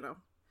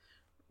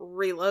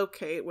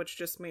 relocate, which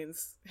just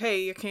means,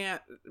 hey, you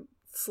can't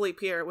sleep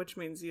here, which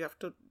means you have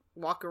to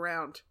walk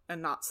around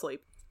and not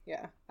sleep.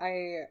 Yeah.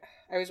 I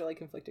was really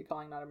conflicted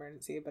calling not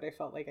emergency, but I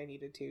felt like I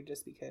needed to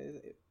just because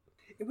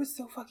it was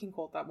so fucking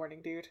cold that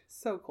morning, dude.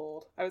 So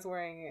cold. I was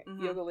wearing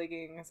yoga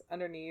leggings,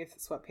 underneath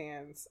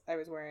sweatpants. I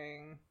was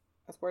wearing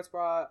a sports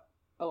bra,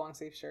 a long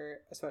sleeve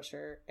shirt, a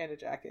sweatshirt, and a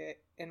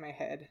jacket in my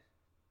hat.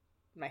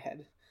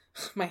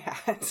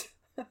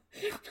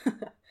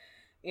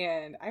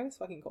 And I was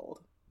fucking cold.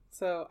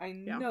 So I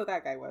know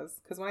that guy was,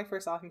 because when I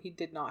first saw him, he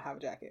did not have a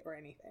jacket or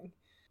anything.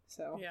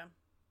 So yeah.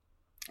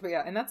 But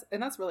yeah, and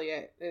that's really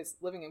it. Is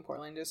living in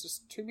Portland is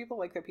just treat people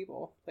like they're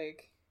people.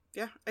 Like,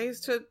 yeah, I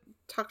used to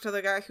talk to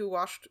the guy who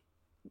washed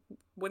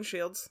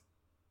windshields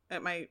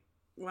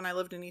when I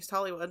lived in East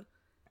Hollywood.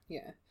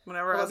 Yeah.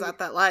 Whenever I was at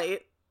that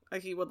light,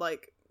 like, he would,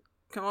 like,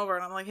 come over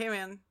and I'm like, hey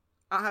man,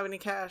 I don't have any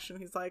cash, and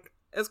he's like,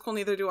 it's cool,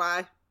 neither do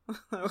I.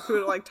 We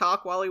would, like,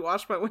 talk while he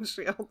washed my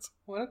windshield.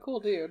 What a cool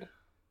dude.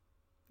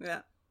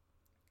 Yeah.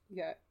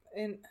 Yeah,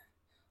 and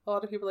a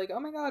lot of people are like, oh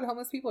my god,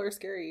 homeless people are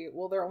scary.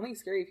 Well, they're only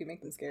scary if you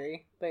make them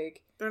scary.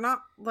 Like, they're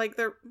not, like,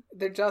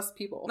 they're just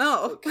people.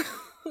 No.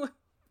 Like,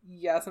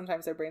 yeah,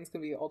 sometimes their brains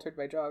can be altered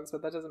by drugs,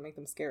 but that doesn't make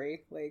them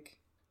scary. Like,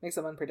 makes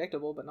them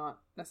unpredictable, but not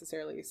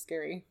necessarily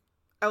scary.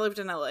 I lived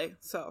in LA,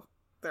 so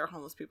there are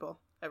homeless people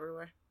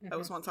everywhere. I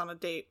was once on a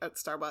date at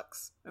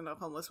Starbucks, and a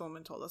homeless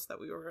woman told us that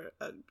we were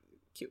a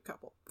cute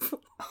couple.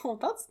 Oh,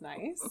 that's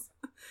nice.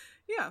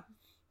 Yeah.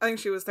 I think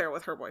she was there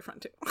with her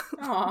boyfriend, too.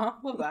 Aw,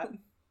 love that.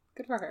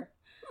 Good for her.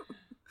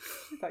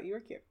 I thought you were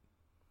cute.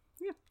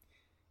 Yeah.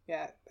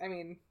 Yeah, I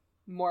mean,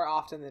 more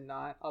often than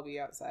not, I'll be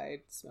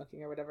outside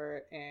smoking or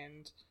whatever,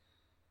 and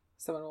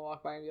someone will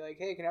walk by and be like,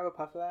 hey, can I have a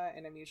puff of that?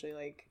 And I'm usually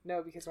like,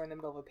 no, because we're in the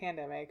middle of a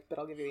pandemic, but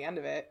I'll give you the end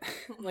of it.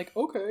 I'm like,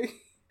 okay.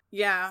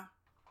 Yeah.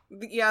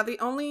 Yeah, the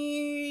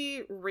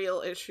only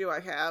real issue I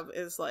have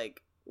is,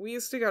 like, we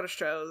used to go to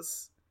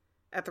shows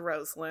at the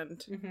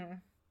Roseland. Mm-hmm.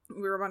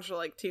 We were a bunch of,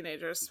 like,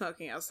 teenagers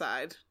smoking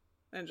outside,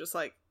 and just,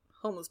 like,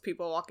 homeless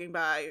people walking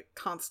by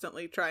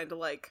constantly trying to,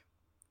 like,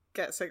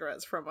 get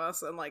cigarettes from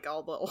us, and, like,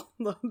 all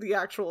the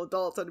actual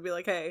adults had to be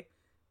like, hey,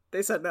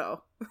 they said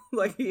no.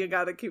 Like, you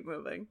gotta keep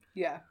moving.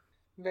 Yeah.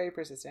 Very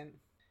persistent.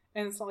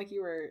 And it's not like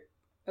you were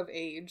of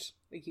age.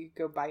 Like, you could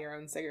go buy your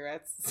own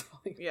cigarettes. So,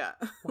 like, yeah.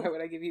 Why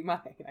would I give you mine?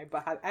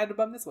 I had to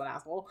bum this one,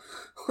 asshole.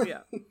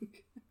 Yeah.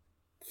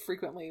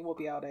 Frequently we'll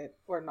be out at,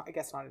 or not, I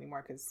guess not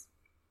anymore, because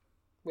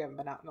we haven't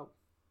been out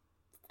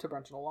to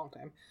brunch in a long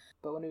time.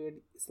 But when we would,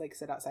 like,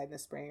 sit outside in the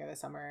spring or the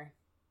summer,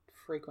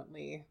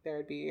 frequently there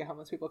would be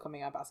homeless people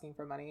coming up asking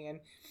for money, and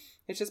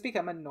it's just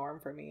become a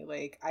norm for me.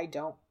 Like, I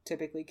don't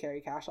typically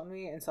carry cash on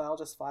me, and so I'll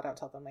just flat out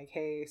tell them, like,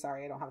 hey,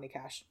 sorry, I don't have any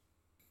cash.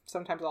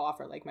 Sometimes I'll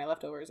offer, like, my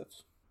leftovers if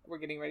we're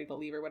getting ready to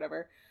leave or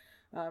whatever.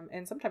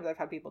 And sometimes I've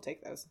had people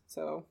take those.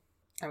 So,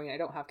 I mean, I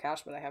don't have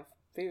cash, but I have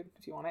food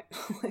if you want it.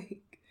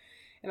 Like,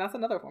 and that's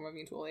another form of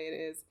mutual aid.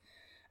 Is,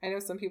 I know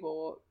some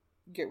people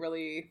get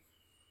really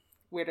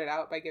weirded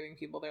out by giving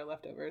people their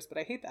leftovers, but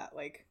I hate that.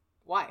 Like,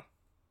 why?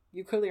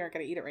 You clearly aren't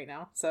going to eat it right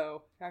now,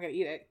 so you're not going to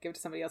eat it. Give it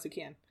to somebody else who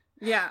can.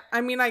 Yeah,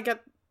 I mean, I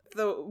get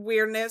the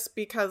weirdness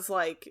because,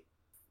 like,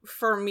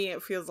 for me,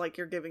 it feels like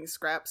you're giving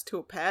scraps to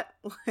a pet.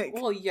 Like,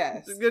 well,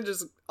 yes.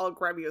 I'll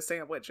grab you a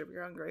sandwich if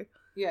you're hungry.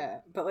 Yeah,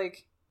 but,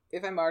 like,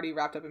 if I'm already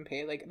wrapped up and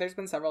paid, like, there's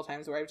been several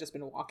times where I've just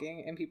been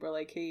walking and people are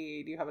like,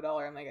 hey, do you have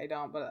 $1? I'm like, I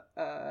don't, but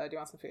do you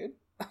want some food?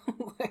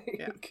 Like,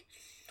 yeah.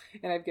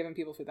 And I've given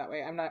people food that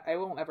way. I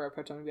won't ever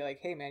approach them and be like,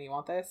 hey man, you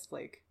want this?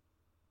 Like,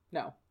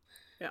 no.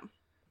 Yeah.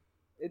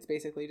 It's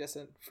basically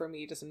for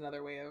me, just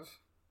another way of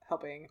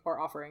helping or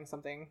offering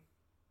something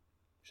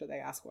should they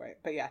ask for it.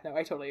 But yeah, no,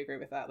 I totally agree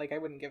with that. Like, I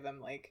wouldn't give them,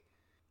 like,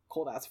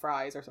 cold ass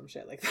fries or some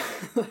shit like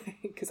that.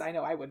 Because I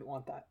know I wouldn't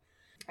want that.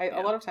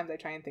 A lot of times I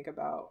try and think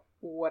about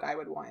what I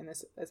would want in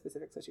this a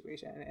specific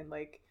situation, and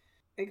like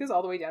it goes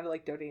all the way down to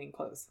like donating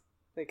clothes.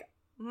 Like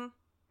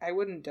I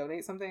wouldn't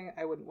donate something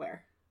I wouldn't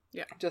wear.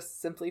 Yeah.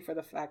 Just simply for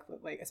the fact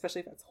that, like, especially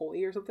if it's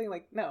holy or something,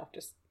 like, no,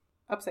 just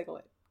upcycle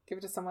it. Give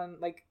it to someone.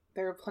 Like,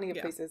 there are plenty of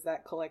places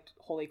that collect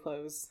holy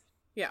clothes.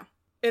 Yeah.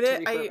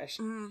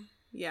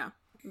 Yeah.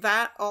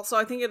 That also,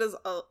 I think it is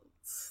a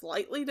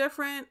slightly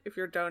different if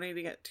you're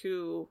donating it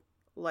to,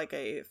 like,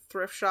 a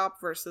thrift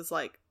shop versus,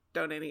 like,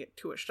 donating it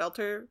to a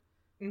shelter.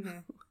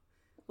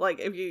 Like,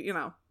 if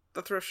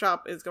the thrift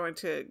shop is going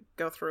to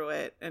go through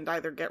it and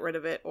either get rid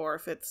of it, or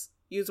if it's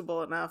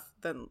usable enough,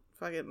 then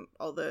fucking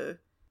all the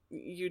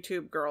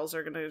YouTube girls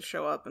are gonna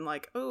show up and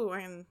like, oh,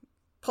 I can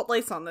put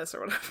lace on this or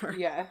whatever.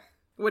 Yeah.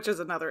 Which is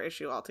another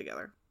issue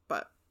altogether.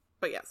 But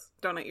yes,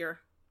 donate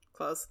your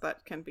clothes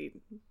that can be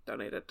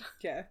donated.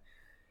 Yeah.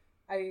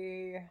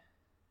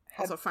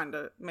 Also find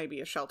maybe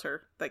a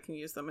shelter that can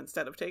use them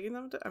instead of taking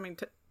them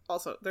to,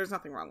 also, there's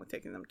nothing wrong with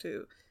taking them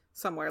to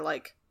somewhere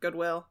like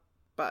Goodwill,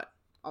 but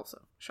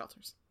also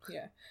shelters.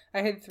 Yeah.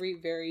 I had 3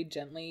 very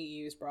gently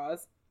used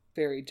bras.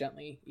 Very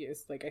gently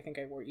used. Like, I think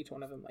I wore each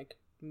one of them, like,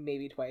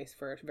 maybe twice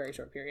for a very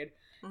short period.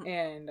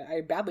 And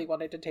I badly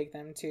wanted to take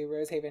them to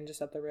Rosehaven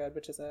just up the road,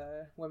 which is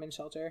a women's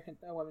shelter,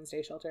 a women's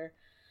day shelter.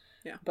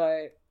 Yeah.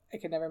 But I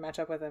could never match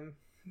up with them,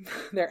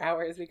 their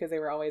hours, because they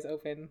were always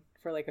open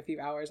for like a few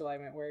hours while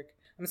I'm at work.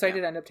 So I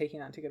did end up taking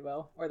that to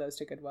Goodwill, or those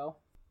to Goodwill,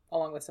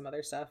 along with some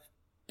other stuff.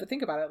 But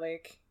think about it,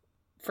 like,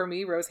 for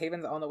me,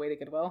 Rosehaven's on the way to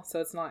Goodwill, so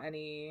it's not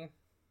any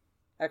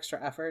extra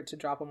effort to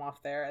drop them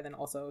off there and then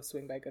also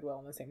swing by Goodwill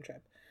on the same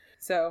trip.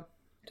 So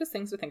just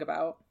things to think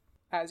about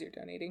as you're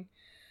donating,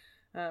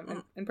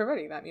 and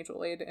providing that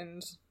mutual aid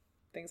and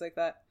things like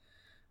that.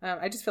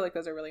 I just feel like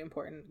those are really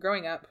important.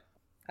 Growing up,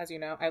 as you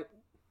know,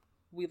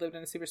 we lived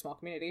in a super small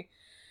community,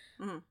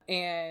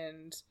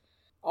 and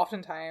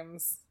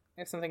oftentimes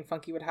if something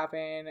funky would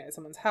happen at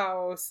someone's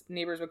house,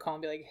 neighbors would call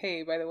and be like,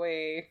 hey, by the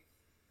way,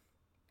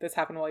 this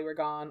happened while you were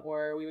gone.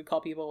 Or we would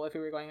call people if we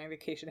were going on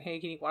vacation, hey,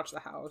 can you watch the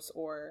house?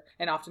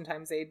 And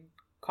oftentimes they'd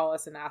call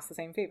us and ask the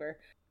same favor.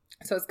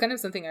 So it's kind of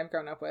something I've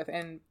grown up with,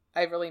 and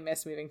I've really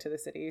missed moving to the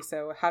city.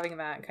 So having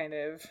that kind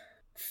of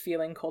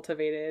feeling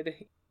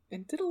cultivated,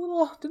 it did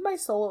my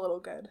soul a little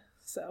good.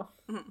 So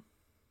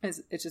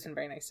it's just been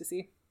very nice to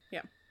see.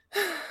 Yeah.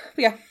 But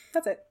yeah,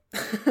 that's it.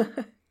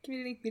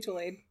 Community, mutual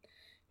aid,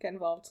 get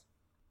involved,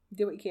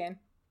 do what you can.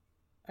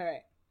 All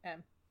right,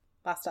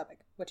 last topic.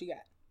 What you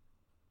got?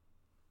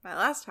 My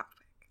last topic,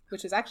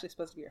 which is actually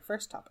supposed to be your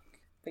first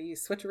topic, but you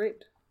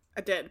switcherooed.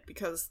 I did,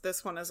 because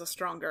this one is a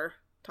stronger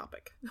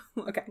topic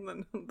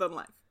than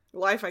life.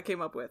 Life I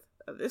came up with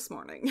this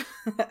morning.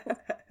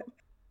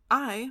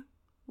 I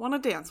want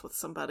to dance with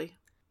somebody.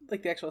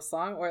 Like the actual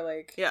song, or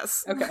like...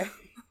 Yes. Okay.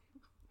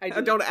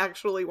 I don't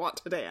actually want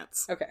to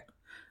dance. Okay.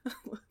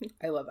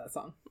 I love that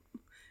song.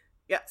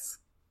 Yes.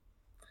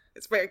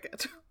 It's very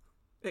good.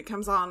 It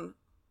comes on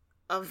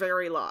a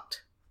very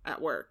lot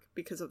at work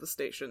because of the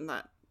station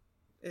that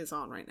is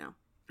on right now.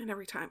 And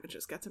every time it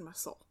just gets in my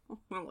soul.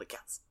 I'm like,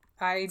 yes.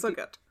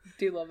 Good.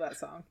 Do love that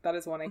song. That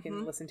is one I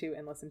can listen to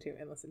and listen to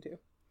and listen to.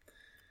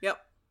 Yep.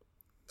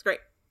 It's great.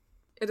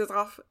 It is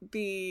off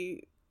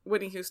the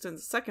Whitney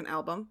Houston's second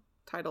album,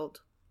 titled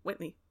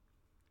Whitney.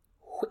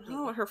 I don't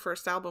know what her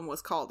first album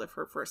was called if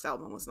her first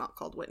album was not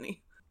called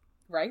Whitney.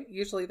 Right?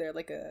 Usually they're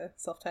like a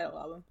self-titled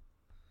album.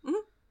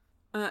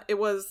 It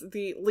was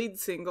the lead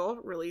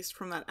single released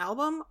from that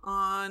album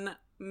on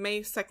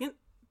May 2nd,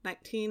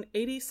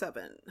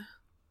 1987.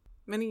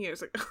 Many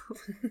years ago.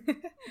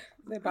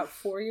 About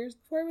 4 years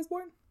before I was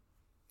born?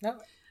 No,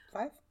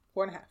 5?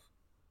 4.5.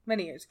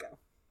 Many years ago.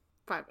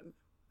 5.5.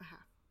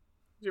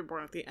 You were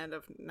born at the end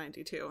of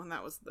 92, and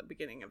that was the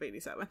beginning of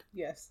 87.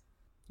 Yes.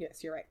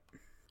 Yes, you're right.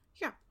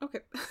 Yeah,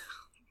 okay.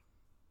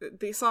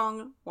 The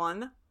song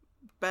won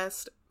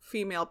Best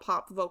Female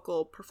Pop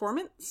Vocal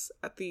Performance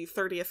at the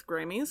 30th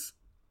Grammys.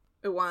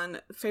 It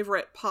won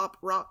Favorite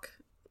Pop/Rock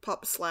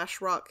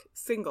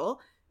Single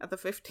at the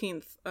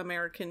 15th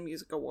American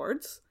Music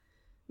Awards,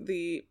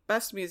 the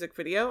Best Music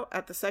Video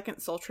at the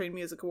 2nd Soul Train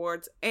Music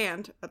Awards,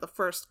 and at the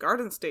 1st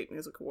Garden State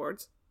Music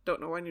Awards.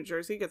 Don't know why New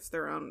Jersey gets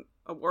their own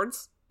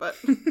awards, but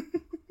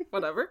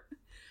whatever.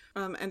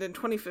 And in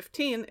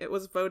 2015, it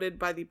was voted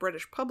by the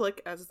British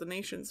public as the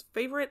nation's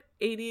favorite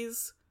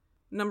 80s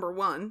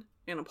 #1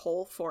 in a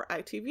poll for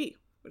ITV,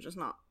 which is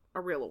not a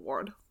real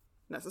award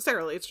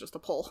necessarily. It's just a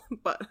poll,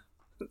 but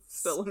it's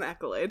still an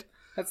accolade.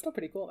 That's still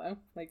pretty cool, though.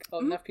 Like,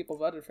 enough people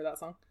voted for that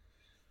song.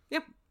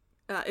 Yep.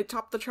 It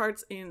topped the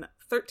charts in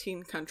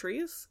 13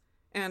 countries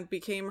and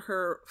became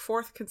her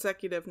 4th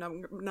consecutive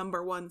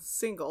 #1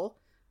 single,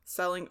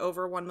 selling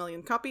over 1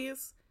 million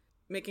copies,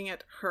 making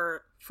it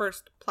her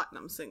first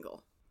platinum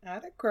single.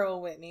 Atta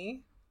girl,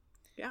 Whitney.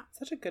 Yeah.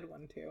 Such a good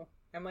one, too.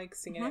 I'm, like,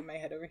 singing it in my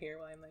head over here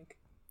while I'm, like,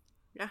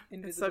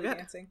 invisibly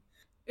dancing.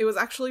 It was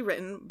actually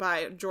written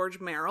by George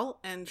Merrill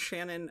and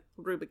Shannon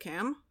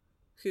Rubicam,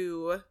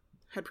 who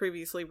had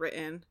previously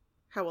written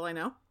How Will I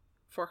Know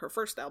for her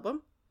first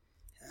album.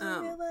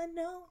 How will I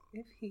know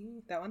if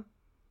he... That one?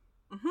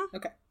 Mm-hmm.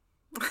 Okay.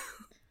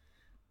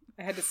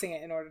 I had to sing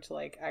it in order to,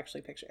 like,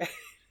 actually picture it.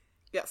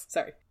 Yes.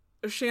 Sorry.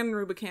 Shannon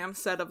Rubicam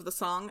said of the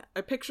song,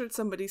 I pictured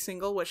somebody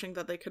single wishing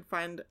that they could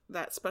find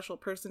that special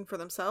person for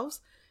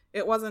themselves.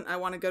 It wasn't, I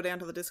want to go down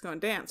to the disco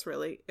and dance,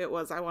 really. It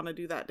was, I want to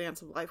do that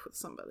dance of life with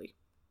somebody.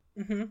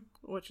 Mm-hmm.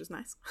 Which is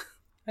nice.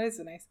 That is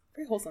nice.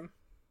 Very wholesome.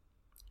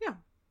 Yeah.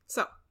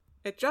 So,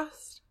 it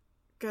just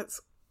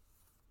gets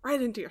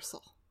right into your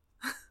soul.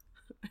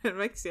 It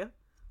makes you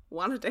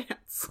want to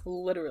dance.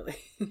 Literally.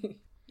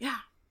 Yeah.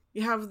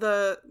 You have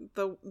the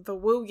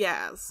woo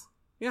yas.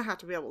 You don't have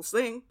to be able to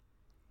sing.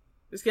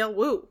 Just yell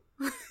woo.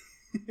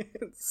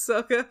 It's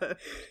so good.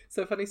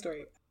 So, funny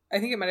story. I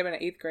think it might have been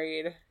 8th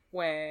grade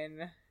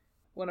when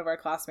one of our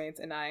classmates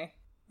and I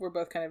were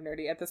both kind of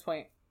nerdy. At this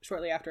point,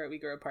 shortly after it, we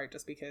grew apart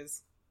just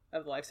because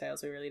of the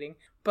lifestyles we were leading.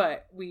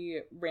 But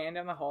we ran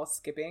down the hall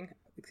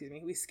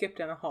we skipped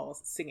down the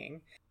halls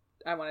singing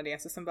I Want to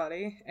Dance with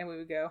Somebody. And we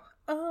would go,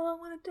 oh, I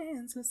want to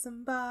dance with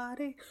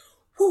somebody.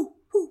 Woo,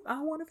 woo,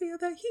 I want to feel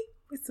the heat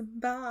with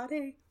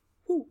somebody.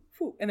 Woo,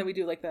 woo. And then we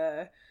do like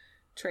the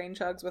train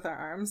chugs with our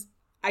arms.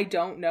 I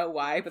don't know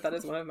why, but that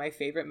is one of my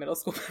favorite middle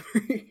school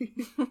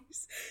memories.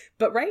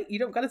 But right, you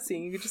don't gotta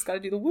sing, you just gotta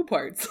do the woo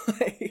parts.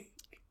 Like,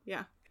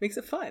 yeah. Makes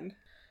it fun.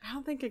 I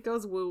don't think it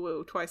goes woo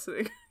woo twice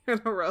in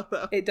a row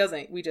though. It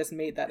doesn't. We just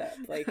made that up.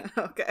 Like,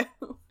 okay.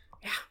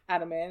 Yeah.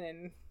 Add them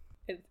in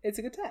and it's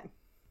a good time.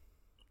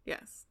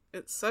 Yes.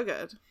 It's so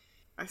good.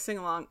 I sing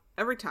along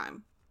every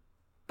time.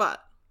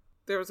 But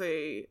there was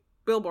a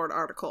Billboard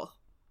article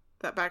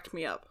that backed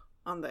me up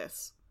on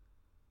this.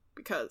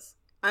 Because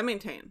I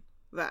maintain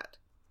that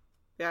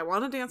the I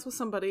Want to Dance with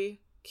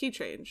Somebody key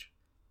change,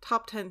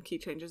 top 10 key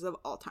changes of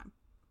all time.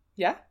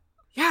 Yeah?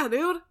 Yeah,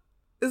 dude.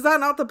 Is that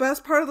not the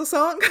best part of the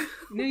song?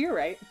 No, you're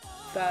right.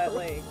 That,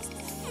 like...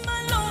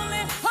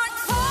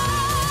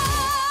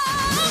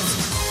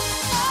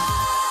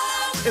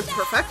 It's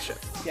perfection.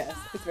 Yes,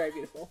 it's very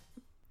beautiful.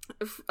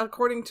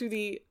 According to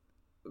the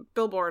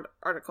Billboard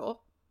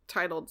article,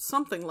 titled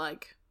something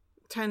like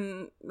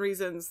 10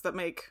 Reasons That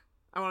Make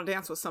I Want to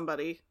Dance with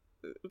Somebody,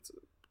 it's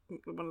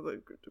one of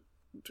the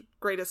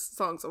greatest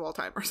songs of all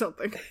time or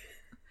something.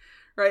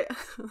 Right?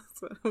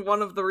 So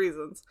one of the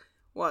reasons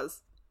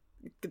was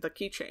the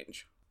key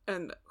change.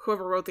 And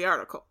whoever wrote the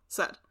article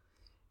said,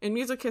 in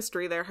music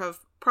history, there have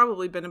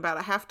probably been about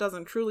a half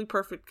dozen truly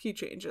perfect key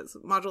changes,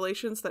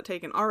 modulations that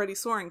take an already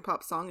soaring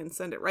pop song and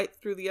send it right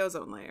through the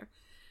ozone layer.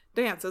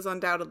 Dance is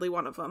undoubtedly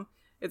one of them.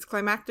 Its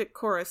climactic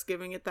chorus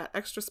giving it that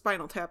extra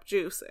Spinal Tap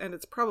juice, and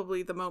it's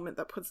probably the moment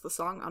that puts the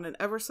song on an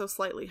ever so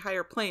slightly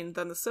higher plane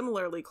than the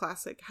similarly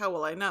classic How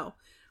Will I Know,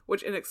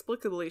 which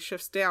inexplicably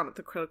shifts down at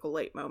the critical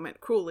late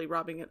moment, cruelly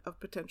robbing it of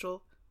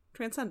potential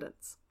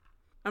transcendence.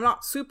 I'm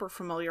not super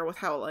familiar with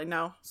How Will I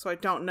Know, so I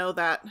don't know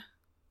that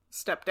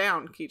step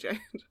down key change,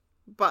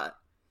 but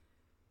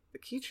the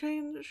key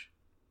change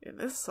in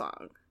this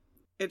song,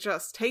 it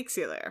just takes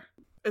you there.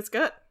 It's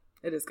good.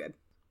 It is good.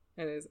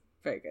 It is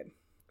very good.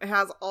 It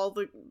has all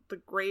the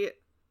great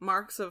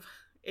marks of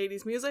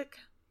 80s music.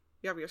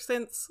 You have your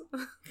synths.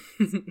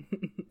 You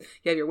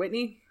have your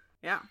Whitney.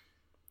 Yeah.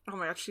 Oh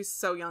my god, she's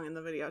so young in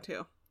the video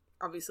too.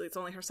 Obviously, it's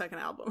only her second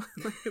album.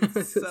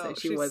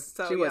 She was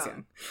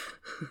young.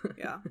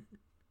 Yeah.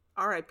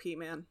 R.I.P.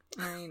 man.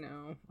 I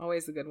know.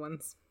 Always the good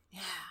ones.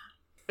 Yeah.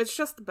 It's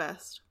just the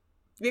best.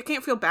 You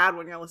can't feel bad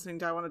when you're listening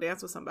to I Want to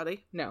Dance with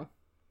Somebody. No.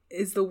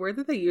 Is the word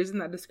that they use in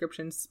that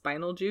description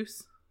spinal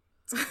juice?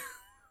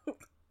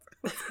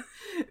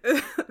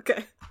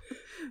 Okay.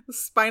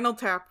 Spinal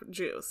Tap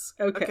juice.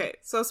 Okay.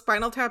 So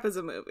Spinal Tap is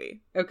a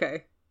movie.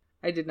 Okay.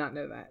 I did not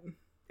know that.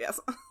 Yes.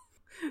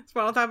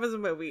 Spinal Tap is a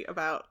movie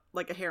about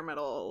like a hair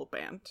metal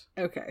band.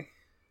 Okay.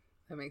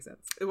 That makes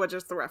sense. Which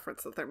is the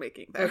reference that they're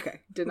making there.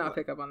 Okay. Did not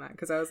pick up on that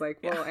because I was like,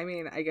 well, I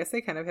mean, I guess they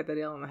kind of hit the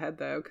nail on the head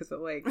though because it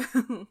like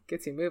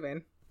gets you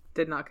moving.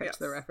 Did not catch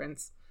the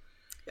reference.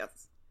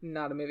 Yes.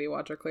 Not a movie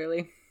watcher,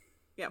 clearly.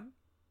 Yeah.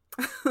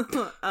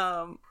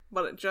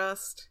 But it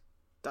just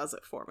does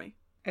it for me.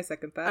 I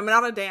second that. I'm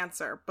not a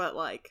dancer, but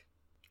like...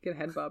 Get a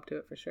head bob to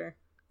it for sure.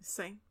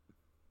 Sing.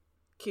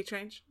 Key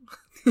change.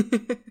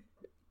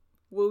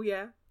 Woo,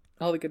 yeah.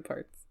 All the good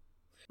parts.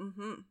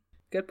 Mm-hmm.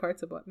 Good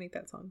parts of what make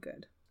that song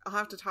good. I'll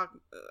have to talk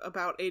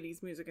about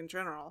 80s music in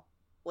general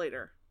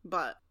later,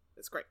 but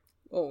it's great.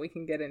 Oh, we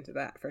can get into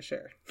that for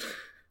sure.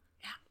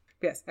 Yeah.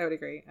 Yes, I would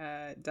agree.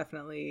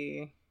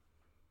 Definitely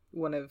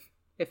one of,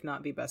 if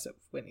not the best of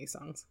Whitney's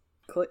songs.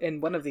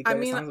 And one of the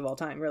greatest songs of all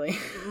time, really.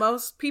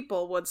 Most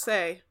people would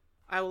say,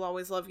 I Will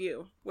Always Love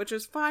You, which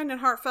is fine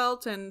and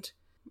heartfelt and,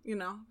 you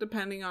know,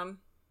 depending on...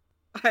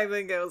 I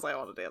think it was I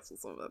Want to Dance with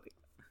Somebody.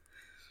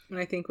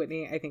 When I think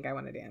Whitney, I think I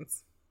Want to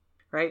Dance.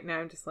 Right now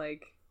I'm just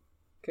like,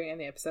 can we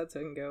end the episode so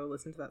I can go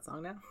listen to that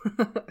song now?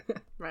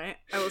 Right?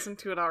 I listened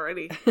to it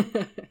already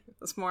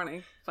this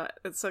morning, but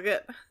it's so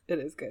good. It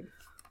is good.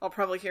 I'll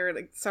probably hear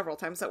it several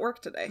times at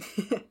work today.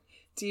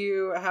 Do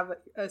you have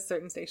a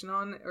certain station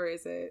on, or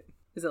is it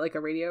like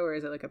a radio, or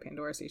is it like a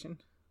Pandora station?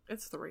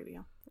 It's the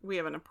radio. We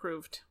have an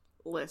approved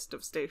list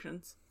of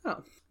stations.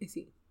 Oh, I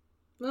see.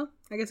 Well,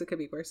 I guess it could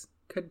be worse.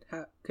 Could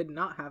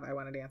not have I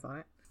Want to Dance on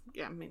it.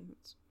 Yeah, I mean,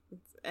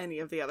 it's any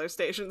of the other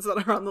stations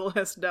that are on the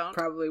list don't.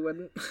 Probably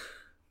wouldn't.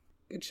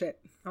 Good shit.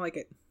 I like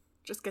it.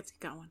 Just gets you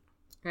going.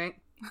 Right?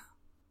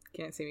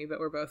 Can't see me, but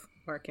we're both,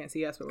 or can't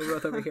see us, but we're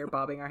both over here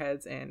bobbing our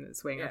heads and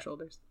swaying our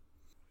shoulders.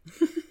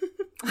 Woo,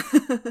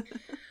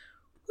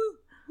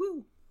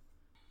 woo.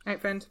 Alright,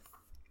 friend.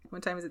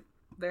 What time is it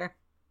there?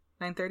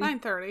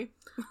 9:30? 9:30.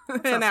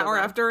 An hour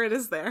after it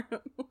is there.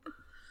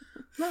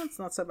 No, it's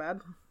not so bad.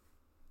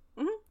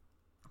 Mm-hmm.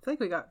 I feel like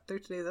we got through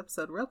today's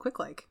episode real quick,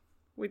 like.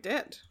 We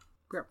did.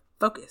 We're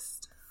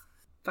focused.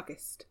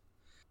 Focused.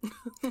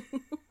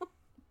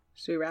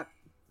 Should we wrap?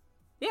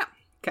 Yeah.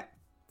 Okay.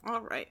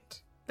 All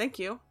right. Thank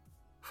you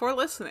for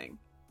listening.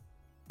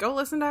 Go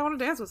listen to I Want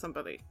to Dance with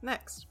Somebody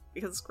next,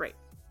 because it's great.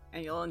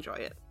 And you'll enjoy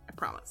it. I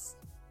promise.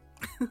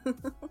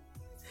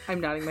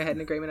 I'm nodding my head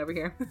in agreement over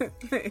here.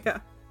 Yeah.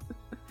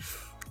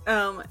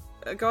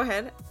 Go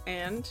ahead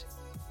and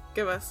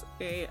give us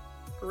a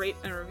rate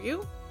and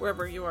review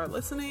wherever you are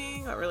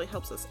listening. That really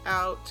helps us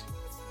out.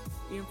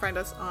 You can find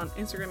us on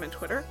Instagram and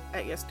Twitter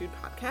at Yes Dude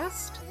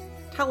Podcast.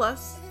 Tell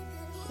us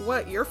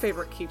what your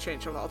favorite key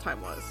change of all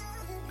time was.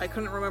 I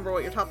couldn't remember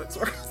what your topics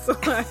were, so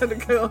I had to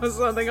go with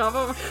something off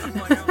of them. I'm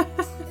like,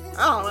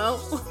 I don't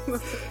know.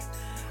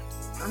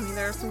 I mean,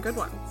 there are some good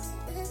ones.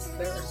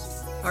 There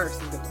are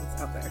some good ones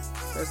out there.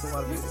 There's a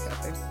lot of music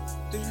out there.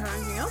 Did you have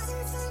anything else?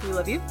 We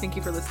love you. Thank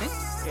you for listening.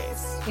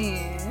 Yes.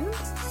 And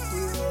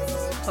we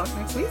will talk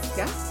next week.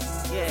 Yeah?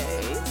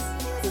 Yay.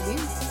 Good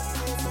news.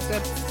 Sounds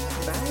good.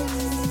 Bye.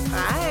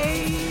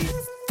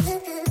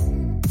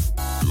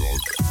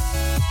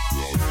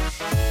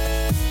 Bye.